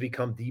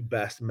become the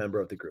best member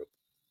of the group.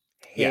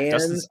 Yeah,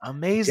 Dustin's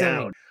amazing.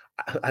 Down.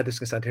 This is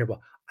gonna sound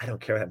terrible. I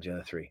don't care what happens to the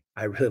other three.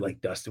 I really like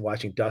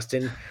watching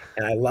Dustin,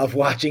 and I love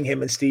watching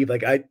him and Steve.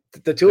 Like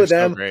the two of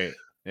them. So great.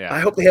 Yeah. I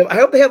hope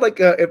they have like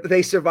if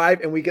they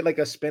survive and we get like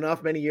a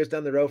spinoff many years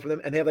down the road for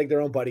them, and they have like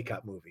their own buddy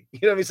cop movie. You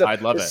know what I mean? So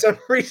I'd love for it. some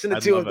reason the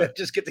I'd two love of them it.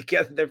 just get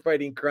together and they're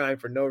fighting crime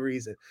for no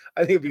reason.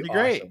 I think it'd be awesome.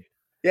 great.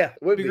 Yeah,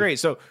 it would be great.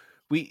 So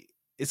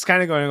it's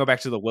kind of going to go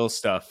back to the Will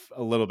stuff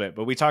a little bit,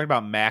 but we talked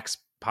about Max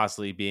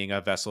possibly being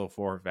a vessel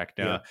for Vecna.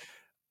 Yeah.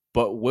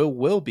 But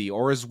Will be,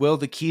 or is Will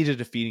the key to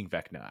defeating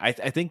Vecna? I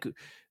think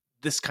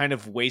this kind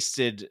of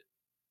wasted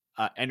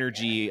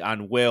energy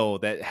on Will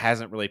that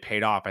hasn't really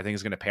paid off. I think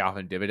is going to pay off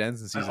in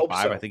dividends in season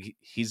 5. So. I think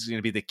he's going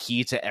to be the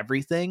key to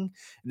everything.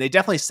 And they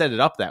definitely set it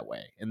up that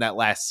way in that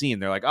last scene.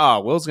 They're like, oh,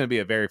 Will's going to be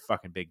a very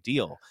fucking big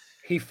deal.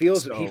 He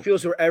feels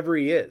wherever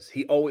he is.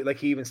 He always, like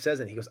he even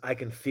says it. He goes, I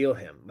can feel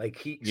him. Like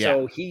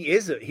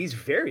he's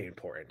very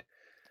important.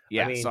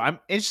 Yeah, I mean, so I'm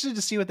interested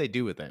to see what they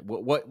do with it.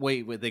 What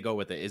way would they go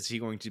with it? Is he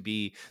going to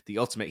be the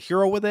ultimate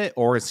hero with it,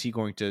 or is he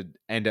going to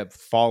end up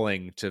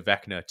falling to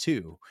Vecna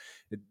too?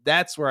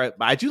 That's where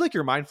I do like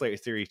your mind flare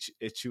theory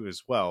too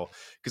as well,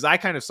 because I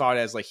kind of saw it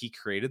as like he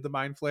created the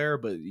mind flare,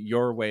 but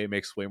your way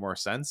makes way more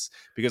sense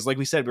because, like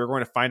we said, we're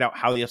going to find out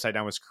how the Upside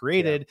Down was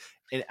created,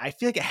 and I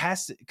feel like it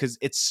has to because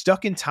it's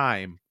stuck in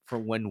time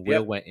from when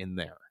Will went in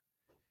there.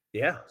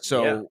 Yeah.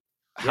 So.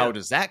 How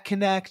does that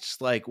connect?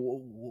 Like,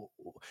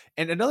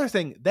 and another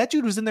thing, that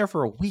dude was in there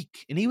for a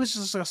week and he was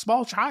just a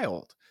small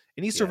child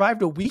and he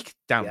survived a week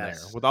down there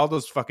with all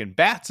those fucking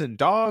bats and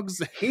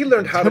dogs. He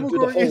learned how to do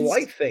the whole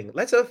light thing.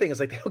 That's the other thing is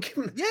like, they don't give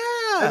him. Yeah.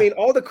 I mean,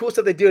 all the cool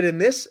stuff they did in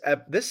this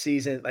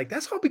season, like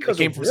that's all because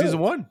it came from season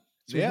 1.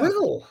 Yeah.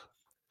 Will.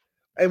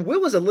 And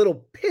Will was a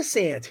little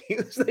pissant. He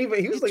was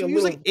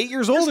like 8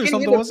 years old or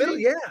something, wasn't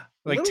he? Yeah.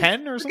 Like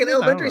 10 or something. Like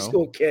an elementary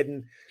school kid.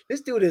 And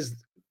this dude is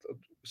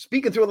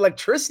speaking through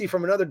electricity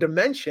from another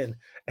dimension,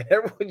 and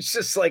everyone's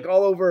just like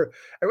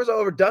everyone's all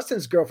over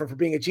Dustin's girlfriend for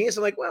being a genius.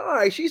 I'm like, well, all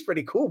right, she's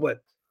pretty cool,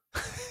 but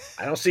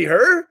I don't see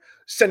her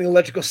sending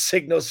electrical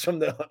signals from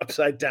the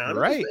Upside Down.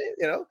 Right.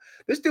 You know,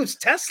 this dude's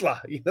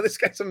Tesla. You know, this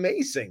guy's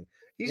amazing.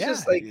 He's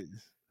just like,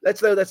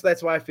 that's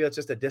why I feel it's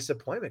just a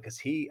disappointment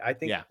because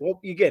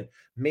well, again,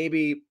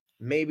 maybe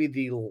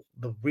the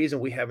reason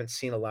we haven't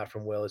seen a lot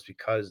from Will is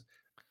because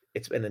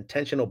it's an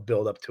intentional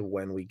buildup to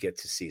when we get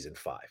to season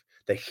 5.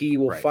 That he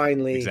will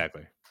finally,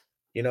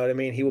 you know what I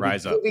mean? He will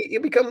rise up.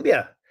 He'll become,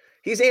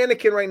 he's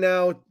Anakin right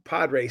now,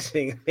 pod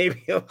racing.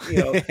 Maybe he'll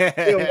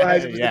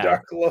rise up to the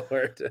Dark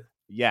Lord.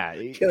 Yeah,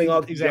 killing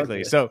all the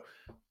exactly. So,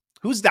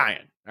 who's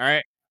dying? All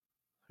right,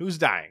 who's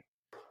dying?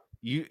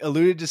 You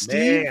alluded to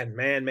Steve.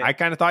 Man. I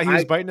kind of thought he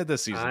was biting it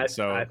this season,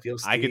 so I feel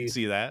Steve. I could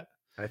see that.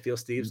 I feel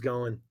Steve's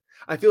going.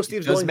 I feel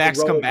Steve's Does going. Max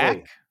heroically. come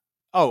back?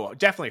 Oh,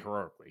 definitely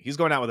heroically. He's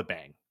going out with a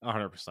bang,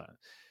 100%.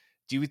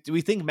 Do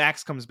we think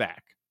Max comes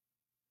back?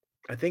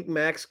 I think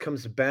Max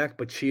comes back,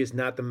 but she is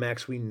not the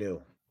Max we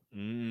knew.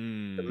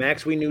 The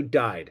Max we knew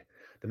died.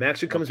 The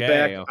Max who comes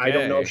back, I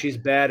don't know if she's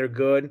bad or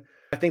good.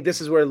 I think this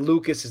is where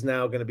Lucas is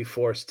now going to be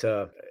forced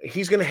to.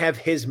 He's going to have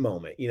his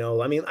moment. You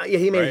know, I mean,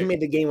 he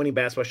made the game-winning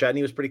basketball shot, and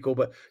he was pretty cool.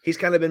 But he's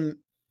kind of been.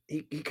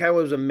 He kind of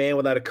was a man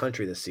without a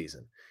country this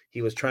season.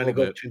 He was trying to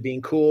go between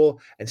being cool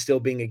and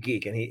still being a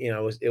geek, and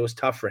it was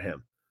tough for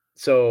him.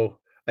 So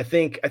I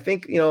think he's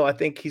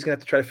going to have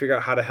to try to figure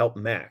out how to help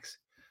Max.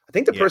 I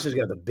think the person who's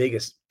going to have the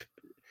biggest.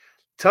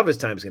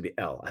 Toughest time is going to be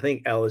Elle. I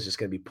think Elle is just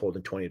going to be pulled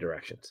in 20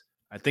 directions.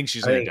 I think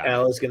she's going to die.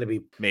 Elle is going to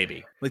be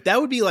maybe like that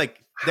would be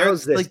like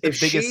how's this? Like the if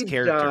biggest she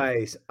character.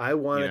 Dies, I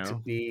want it to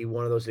be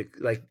one of those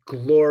like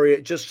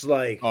Gloria, just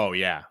like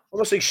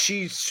almost like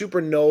she's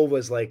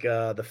supernovas, like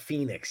the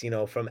Phoenix,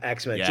 from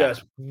X-Men,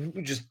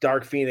 just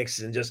dark Phoenix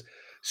and just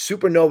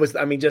supernovas.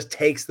 I mean, just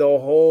takes the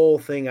whole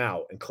thing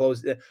out and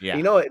close it. Yeah.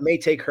 It may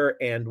take her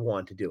and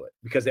one to do it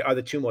because they are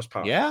the two most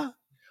powerful. Yeah.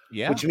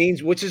 Which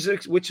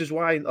is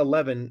why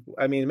 11.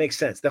 I mean, it makes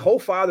sense. The whole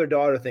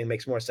father-daughter thing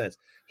makes more sense.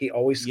 He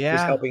always was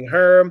helping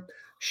her.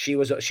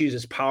 She's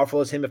as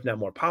powerful as him, if not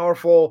more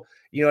powerful.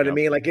 You know what I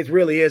mean? Like it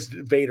really is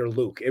Vader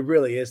Luke. It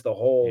really is the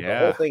whole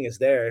thing is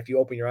there if you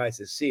open your eyes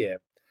to see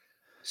it.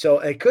 So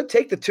it could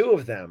take the two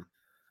of them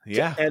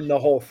to end the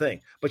whole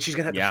thing. But she's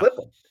gonna have to flip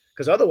them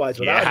because otherwise,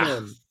 without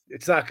him,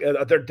 it's not.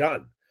 They're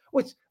done.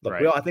 Which look,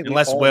 I think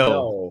unless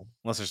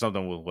unless there's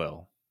something with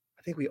Will.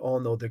 I think we all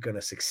know they're going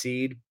to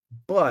succeed,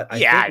 but I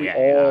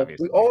think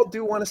we all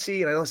do want to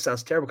see, and I know it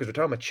sounds terrible because we're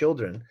talking about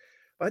children,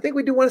 but I think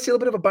we do want to see a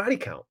little bit of a body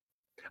count.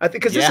 I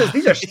think because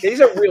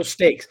these are real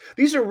stakes.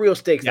 These are real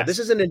stakes. Now, this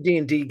isn't a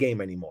D&D game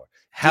anymore.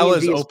 Hell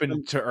is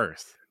open to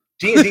Earth.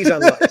 D&D's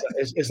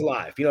is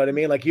live. You know what I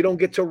mean? Like you don't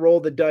get to roll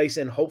the dice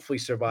and hopefully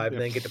survive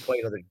and then get to play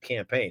another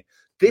campaign.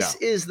 This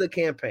is the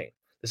campaign.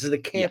 This is the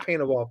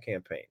campaign of all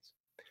campaigns.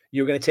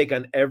 You're going to take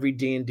on every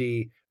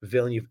D&D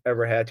villain you've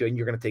ever had to, and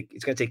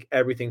it's going to take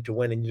everything to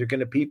win.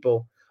 And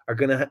people are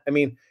going to, I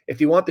mean,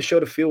 if you want the show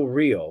to feel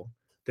real,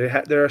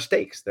 there are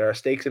stakes. There are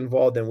stakes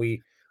involved, and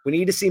we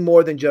need to see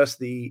more than just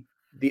the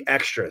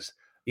extras.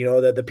 You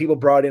know, the people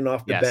brought in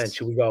off the bench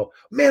who we go,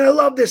 man, I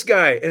love this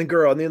guy and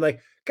girl. And then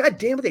like, God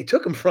damn it, they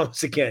took him from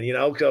us again, you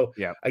know? So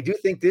I do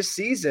think this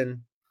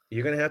season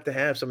you're going to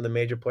have some of the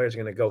major players are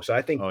going to go. So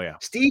I think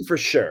Steve for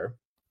sure.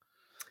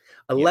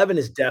 11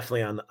 is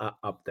definitely on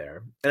up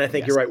there. And I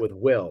think you're right with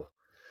Will.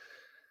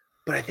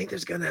 But I think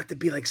there's going to have to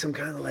be like some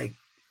kind of like,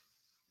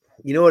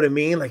 you know what I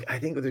mean? Like, I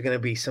think there's going to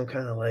be some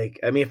kind of like,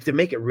 I mean, if to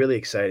make it really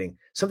exciting,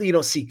 something you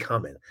don't see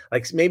coming,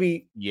 like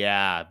maybe,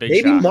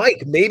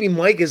 maybe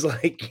Mike is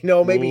like, you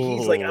know, maybe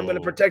he's like, I'm going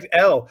to protect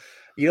Elle.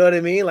 You know what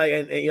I mean? Like,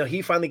 and you know,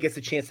 he finally gets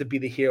the chance to be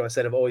the hero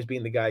instead of always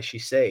being the guy she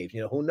saved.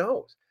 You know, who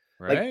knows?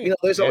 Right. Like, you know,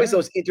 there's always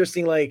those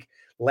interesting, like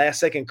last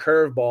second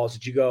curveballs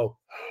that you go,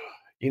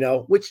 you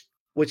know,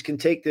 which can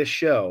take this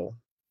show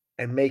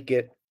and make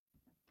it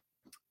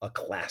a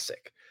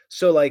classic.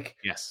 So like,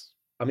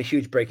 I'm a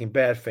huge Breaking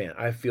Bad fan.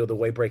 I feel the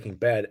way Breaking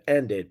Bad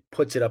ended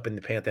puts it up in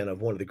the pantheon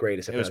of one of the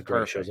greatest, if not the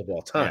greatest shows of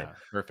all time. Yeah,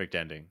 perfect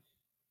ending.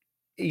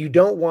 You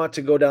don't want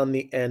to go down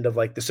the end of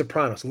like The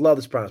Sopranos. Love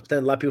The Sopranos, but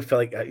then a lot of people feel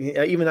like,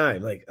 even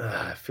I'm like,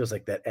 it feels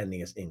like that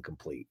ending is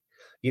incomplete.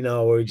 You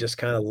know, or he just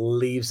kind of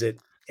leaves it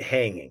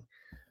hanging.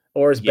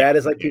 Or as bad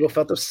as like people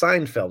felt of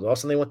Seinfeld.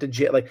 Also, they went to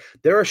jail. Like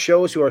there are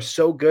shows who are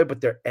so good, but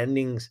their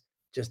endings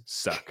just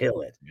suck.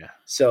 Kill it. Yeah.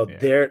 So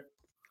they're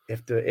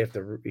if they're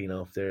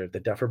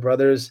the Duffer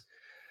Brothers.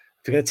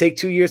 If they're going to take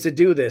 2 years to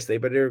do this, they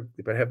better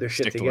have their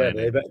shit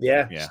together.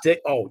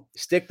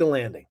 Stick the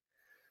landing.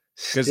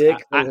 Because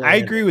I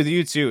agree with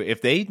you too.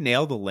 If they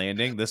nail the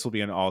landing, this will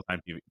be an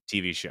all-time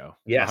TV show.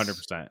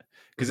 100%.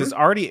 Because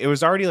it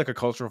was already like a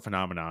cultural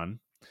phenomenon.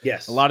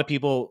 Yes. A lot of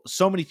people,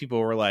 so many people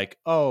were like,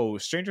 oh,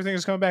 Stranger Things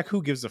is coming back.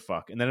 Who gives a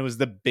fuck? And then it was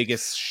the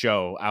biggest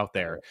show out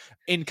there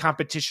in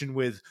competition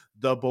with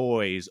The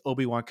Boys,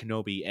 Obi-Wan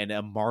Kenobi, and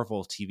a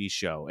Marvel TV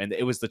show. And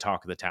it was the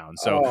talk of the town.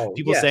 So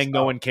people saying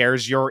no one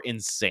cares, you're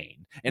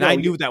insane. And I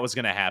knew that was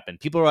going to happen.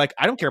 People were like,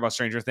 I don't care about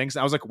Stranger Things.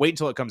 And I was like, wait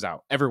until it comes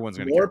out. Everyone's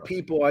going to care. More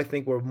people, I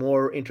think, were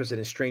more interested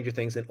in Stranger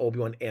Things than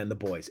Obi-Wan and The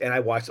Boys. And I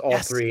watched all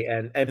three.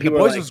 And people The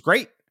Boys was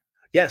great.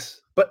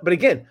 Yes. But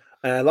again,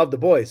 and I love The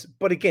Boys.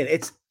 But again,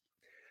 it's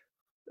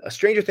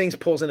Stranger Things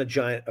pulls in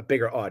a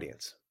bigger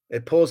audience.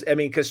 It pulls, I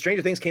mean, because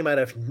Stranger Things came out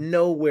of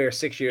nowhere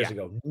 6 years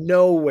ago.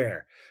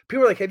 Nowhere.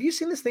 People were like, have you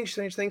seen this thing,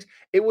 Stranger Things?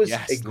 It was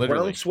a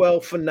groundswell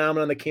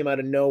phenomenon that came out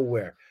of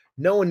nowhere.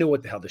 No one knew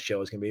what the hell the show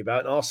was going to be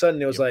about. And all of a sudden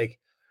it was like,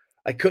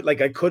 I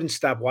couldn't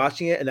stop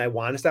watching it. And I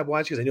wanted to stop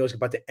watching because I knew it was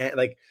about to end.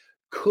 Like,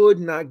 could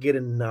not get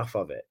enough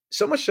of it.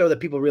 So much so that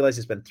people realize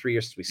it's been 3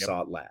 years since we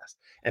saw it last.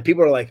 And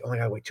people are like, oh my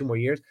God, wait 2 more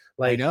years?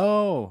 Like, I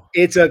know.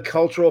 It's a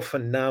cultural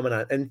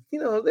phenomenon. And, you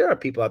know, there are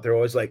people out there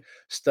always like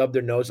stub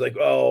their nose like,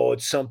 oh,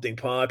 it's something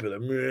popular.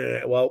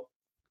 Well,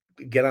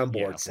 get on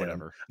board, Sam.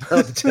 Whatever. I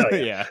have to tell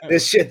you.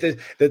 This shit,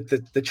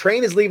 the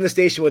train is leaving the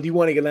station whether you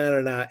want to get on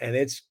or not, and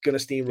it's going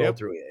to steamroll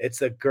through you.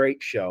 It's a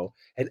great show.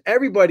 And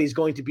everybody's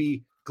going to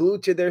be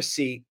glued to their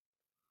seat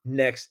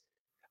next.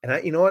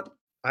 And you know what?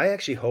 I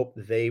actually hope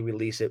they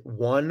release it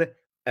one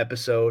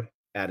episode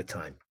at a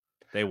time.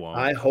 They won't.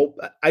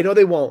 I know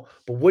they won't,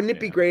 but wouldn't it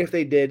be great if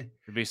they did?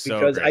 It'd be so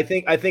because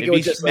great. I think it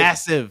was just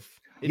massive.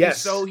 Like, It'd be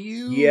so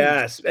huge.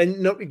 Yes.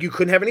 And no, you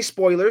couldn't have any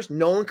spoilers.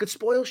 No one could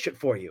spoil shit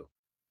for you.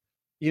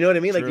 You know what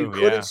I mean? True, like you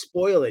couldn't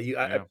spoil it.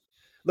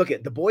 Look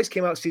at The Boys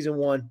came out season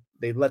 1.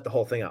 They let the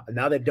whole thing out. And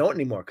now they don't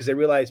anymore because they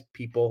realize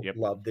people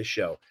love this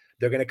show.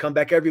 They're going to come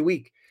back every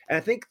week. And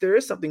I think there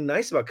is something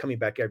nice about coming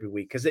back every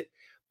week because it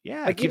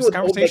keeps the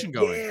conversation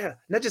going. Yeah,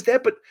 not just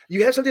that, but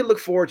you have something to look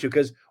forward to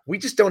because we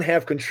just don't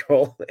have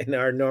control in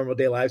our normal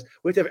day lives.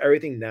 We have to have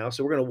everything now.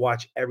 So we're going to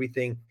watch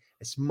everything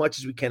as much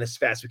as we can, as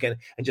fast as we can,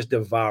 and just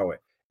devour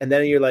it. And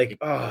then you're like,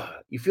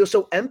 you feel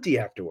so empty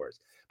afterwards.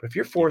 But if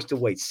you're forced to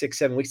wait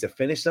 6-7 weeks to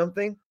finish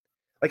something,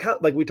 like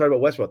we talked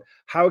about Westworld,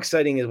 how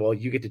exciting is, well,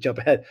 you get to jump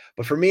ahead.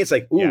 But for me, it's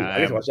like, I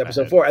get to watch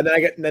episode 4. And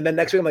then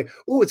next week I'm like,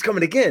 it's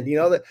coming again. You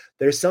know, that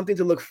there's something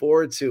to look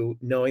forward to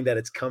knowing that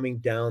it's coming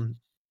down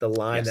the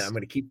line that I'm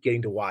going to keep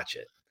getting to watch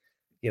it,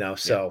 you know?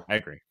 So I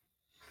agree.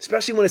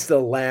 Especially when it's the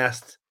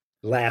last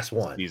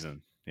one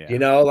season. Yeah. You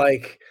know,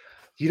 like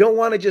you don't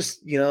want to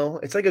just, you know,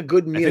 it's like a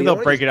good meal. I think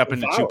they'll break it up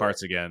into 2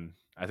 parts again.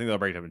 I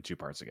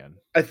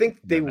think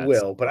they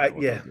will, but I'm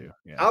going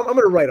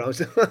to write on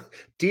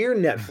Dear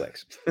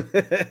Netflix.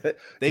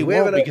 They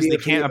won't because they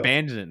can't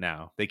abandon it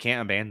now.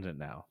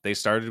 They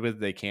started with,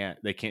 they can't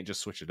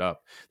just switch it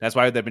up. That's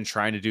why they've been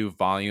trying to do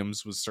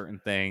volumes with certain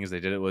things. They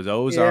did it with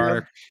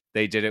Ozark.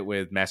 They did it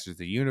with Masters of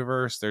the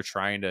Universe. They're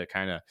trying to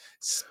kind of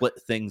split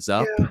things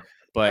up,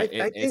 but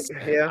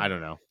I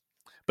don't know.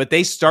 But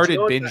they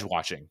started binge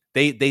watching.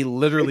 They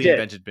literally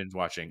invented binge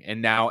watching,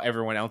 and now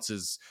everyone else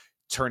is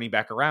turning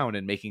back around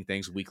and making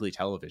things weekly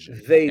television.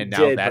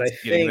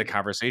 That's getting the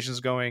conversations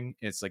going.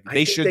 It's like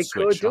they should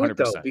switch 100%,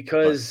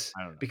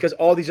 though, because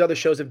all these other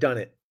shows have done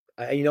it.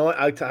 You know what?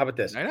 How about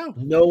this? I know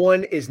no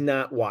one is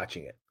not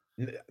watching it.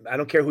 I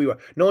don't care who you are.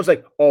 No one's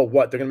like, oh,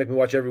 what? They're gonna make me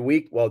watch every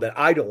week? Well, then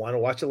I don't want to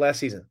watch the last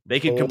season.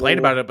 They can complain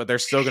about it, but they're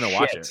still gonna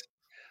watch it.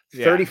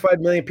 35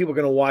 million people are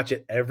gonna watch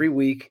it every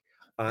week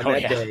on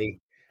that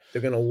day.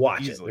 They're going to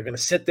watch Easily. it. They're going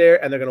to sit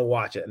there and they're going to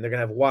watch it, and they're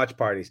going to have watch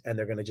parties, and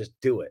they're going to just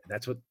do it.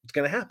 That's what's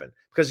going to happen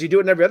because you do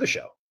it in every other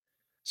show.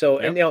 So,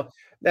 and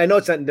I know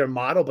it's not their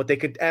model, but they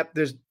could.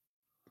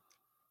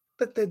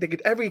 They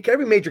could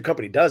every major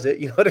company does it.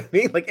 You know what I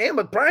mean? Like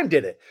Amazon Prime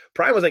did it.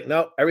 Prime was like,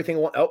 no, everything.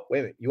 Oh, wait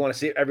a minute. You want to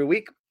see it every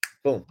week?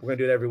 Boom, we're gonna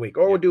do it every week,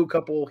 or we'll do a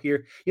couple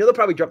here. They'll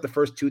probably drop the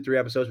first 2-3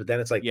 episodes, but then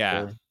it's like,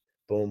 boom,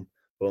 boom,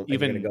 boom.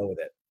 Even gonna go with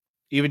it.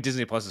 Even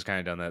Disney Plus has kind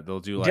of done that. They'll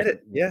do like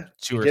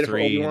 2 or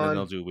 3, and then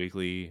they'll do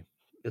weekly.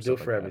 They'll do it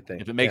for everything.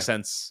 If it makes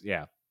sense,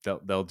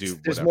 they'll do.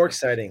 There's more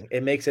exciting.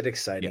 It makes it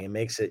exciting. It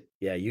makes it.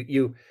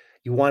 You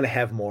want to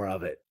have more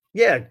of it.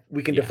 Yeah,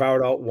 we can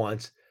devour it all at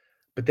once.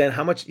 But then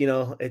how much,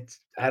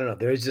 it's, I don't know.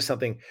 There is just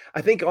something,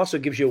 I think also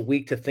gives you a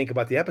week to think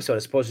about the episode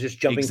as opposed to just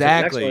jumping to the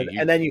next one.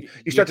 And then you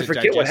start to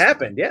forget what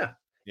happened. Yeah.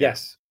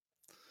 Yes.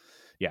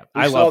 Yeah.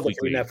 I love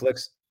weekly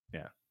Netflix.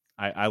 Yeah.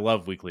 I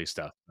love weekly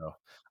stuff. So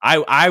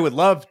I would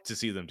love to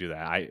see them do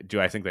that.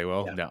 Do I think they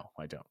will? Yeah. No,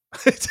 I don't.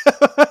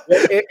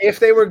 If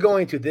they were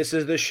going to, this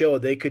is the show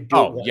they could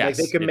do. Yes,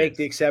 they could make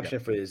the exception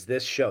for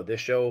this show,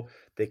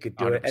 they could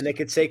do 100%. It. And they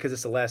could say, cause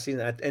it's the last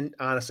season. And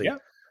honestly,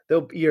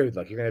 you're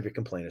gonna have your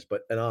complainers,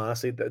 but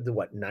honestly, the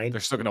 90%,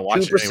 they're still gonna watch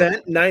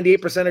 2%,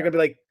 98% are gonna be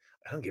like,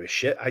 I don't give a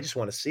shit. I just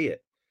want to see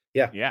it.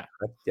 Yeah.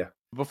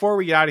 Before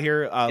we get out of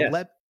here,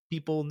 let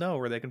people know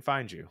where they can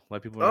find you.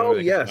 Let people know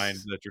where they can find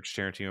the Church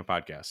of Tarantino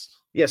podcast.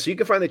 Yeah, so you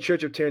can find the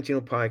Church of Tarantino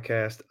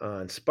podcast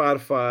on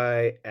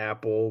Spotify,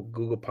 Apple,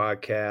 Google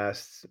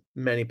Podcasts,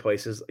 many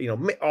places.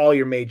 All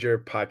your major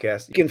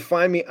podcasts. You can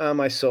find me on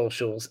my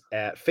socials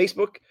at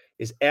Facebook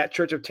is at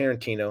Church of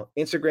Tarantino.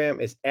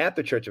 Instagram is at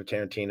the Church of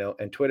Tarantino,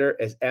 and Twitter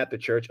is at the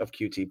Church of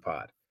QT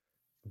Pod.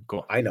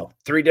 Cool. I know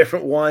 3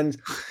 different ones,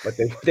 but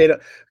they don't.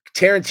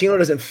 Tarantino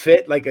doesn't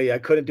fit. Like I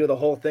couldn't do the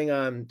whole thing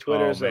on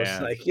Twitter, so it's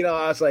like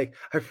I was like,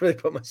 I really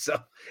put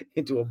myself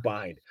into a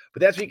bind. But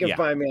that's where you can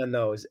find me on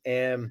those.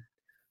 And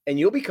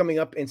you'll be coming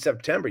up in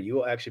September. You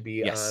will actually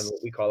be on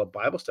what we call a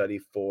Bible study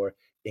for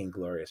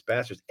Inglourious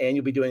Basterds, and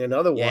you'll be doing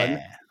another one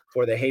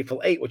for the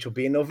Hateful Eight, which will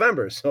be in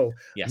November. So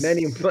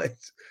many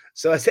months.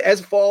 So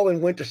as fall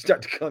and winter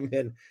start to come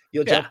in,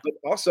 you'll jump. But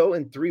also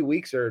in 3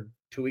 weeks or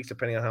 2 weeks,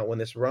 depending on when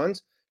this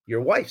runs,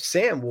 your wife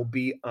Sam will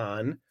be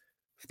on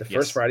the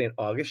first Friday in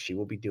August. She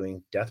will be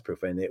doing Death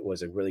Proof, and it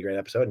was a really great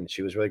episode, and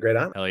she was really great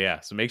on it. Hell yeah!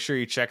 So make sure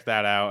you check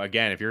that out.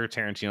 Again, if you're a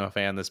Tarantino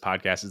fan, this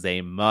podcast is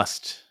a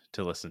must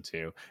to listen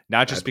to.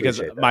 Not just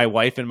because my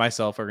wife and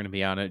myself are going to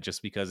be on it,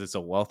 just because it's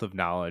a wealth of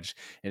knowledge,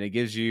 and it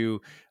gives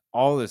you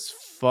all this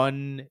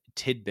fun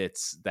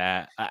tidbits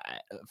that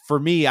for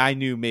me, I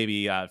knew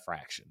maybe a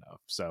fraction of.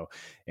 So,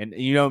 and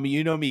you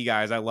know me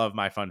guys, I love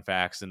my fun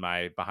facts and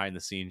my behind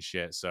the scenes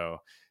shit. So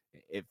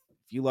if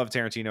you love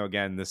Tarantino,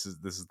 again, this is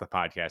the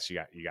podcast you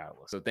got to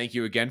listen. So thank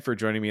you again for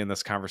joining me in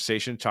this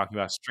conversation, talking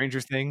about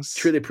Stranger Things.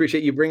 Truly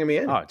appreciate you bringing me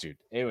in. Oh, dude,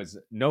 it was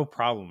no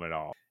problem at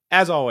all.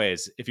 As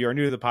always, if you are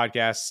new to the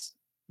podcast,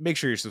 make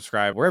sure you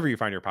subscribe wherever you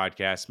find your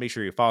podcast. Make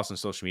sure you follow us on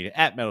social media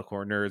at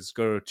Metalcore Nerds.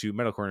 Go to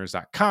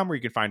metalcorenerds.com where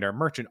you can find our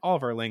merch and all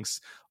of our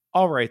links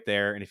all right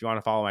there. And if you want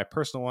to follow my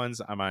personal ones,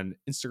 I'm on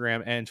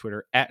Instagram and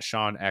Twitter at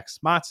Sean X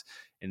Mott.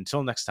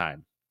 Until next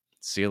time,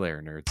 see you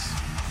later, nerds.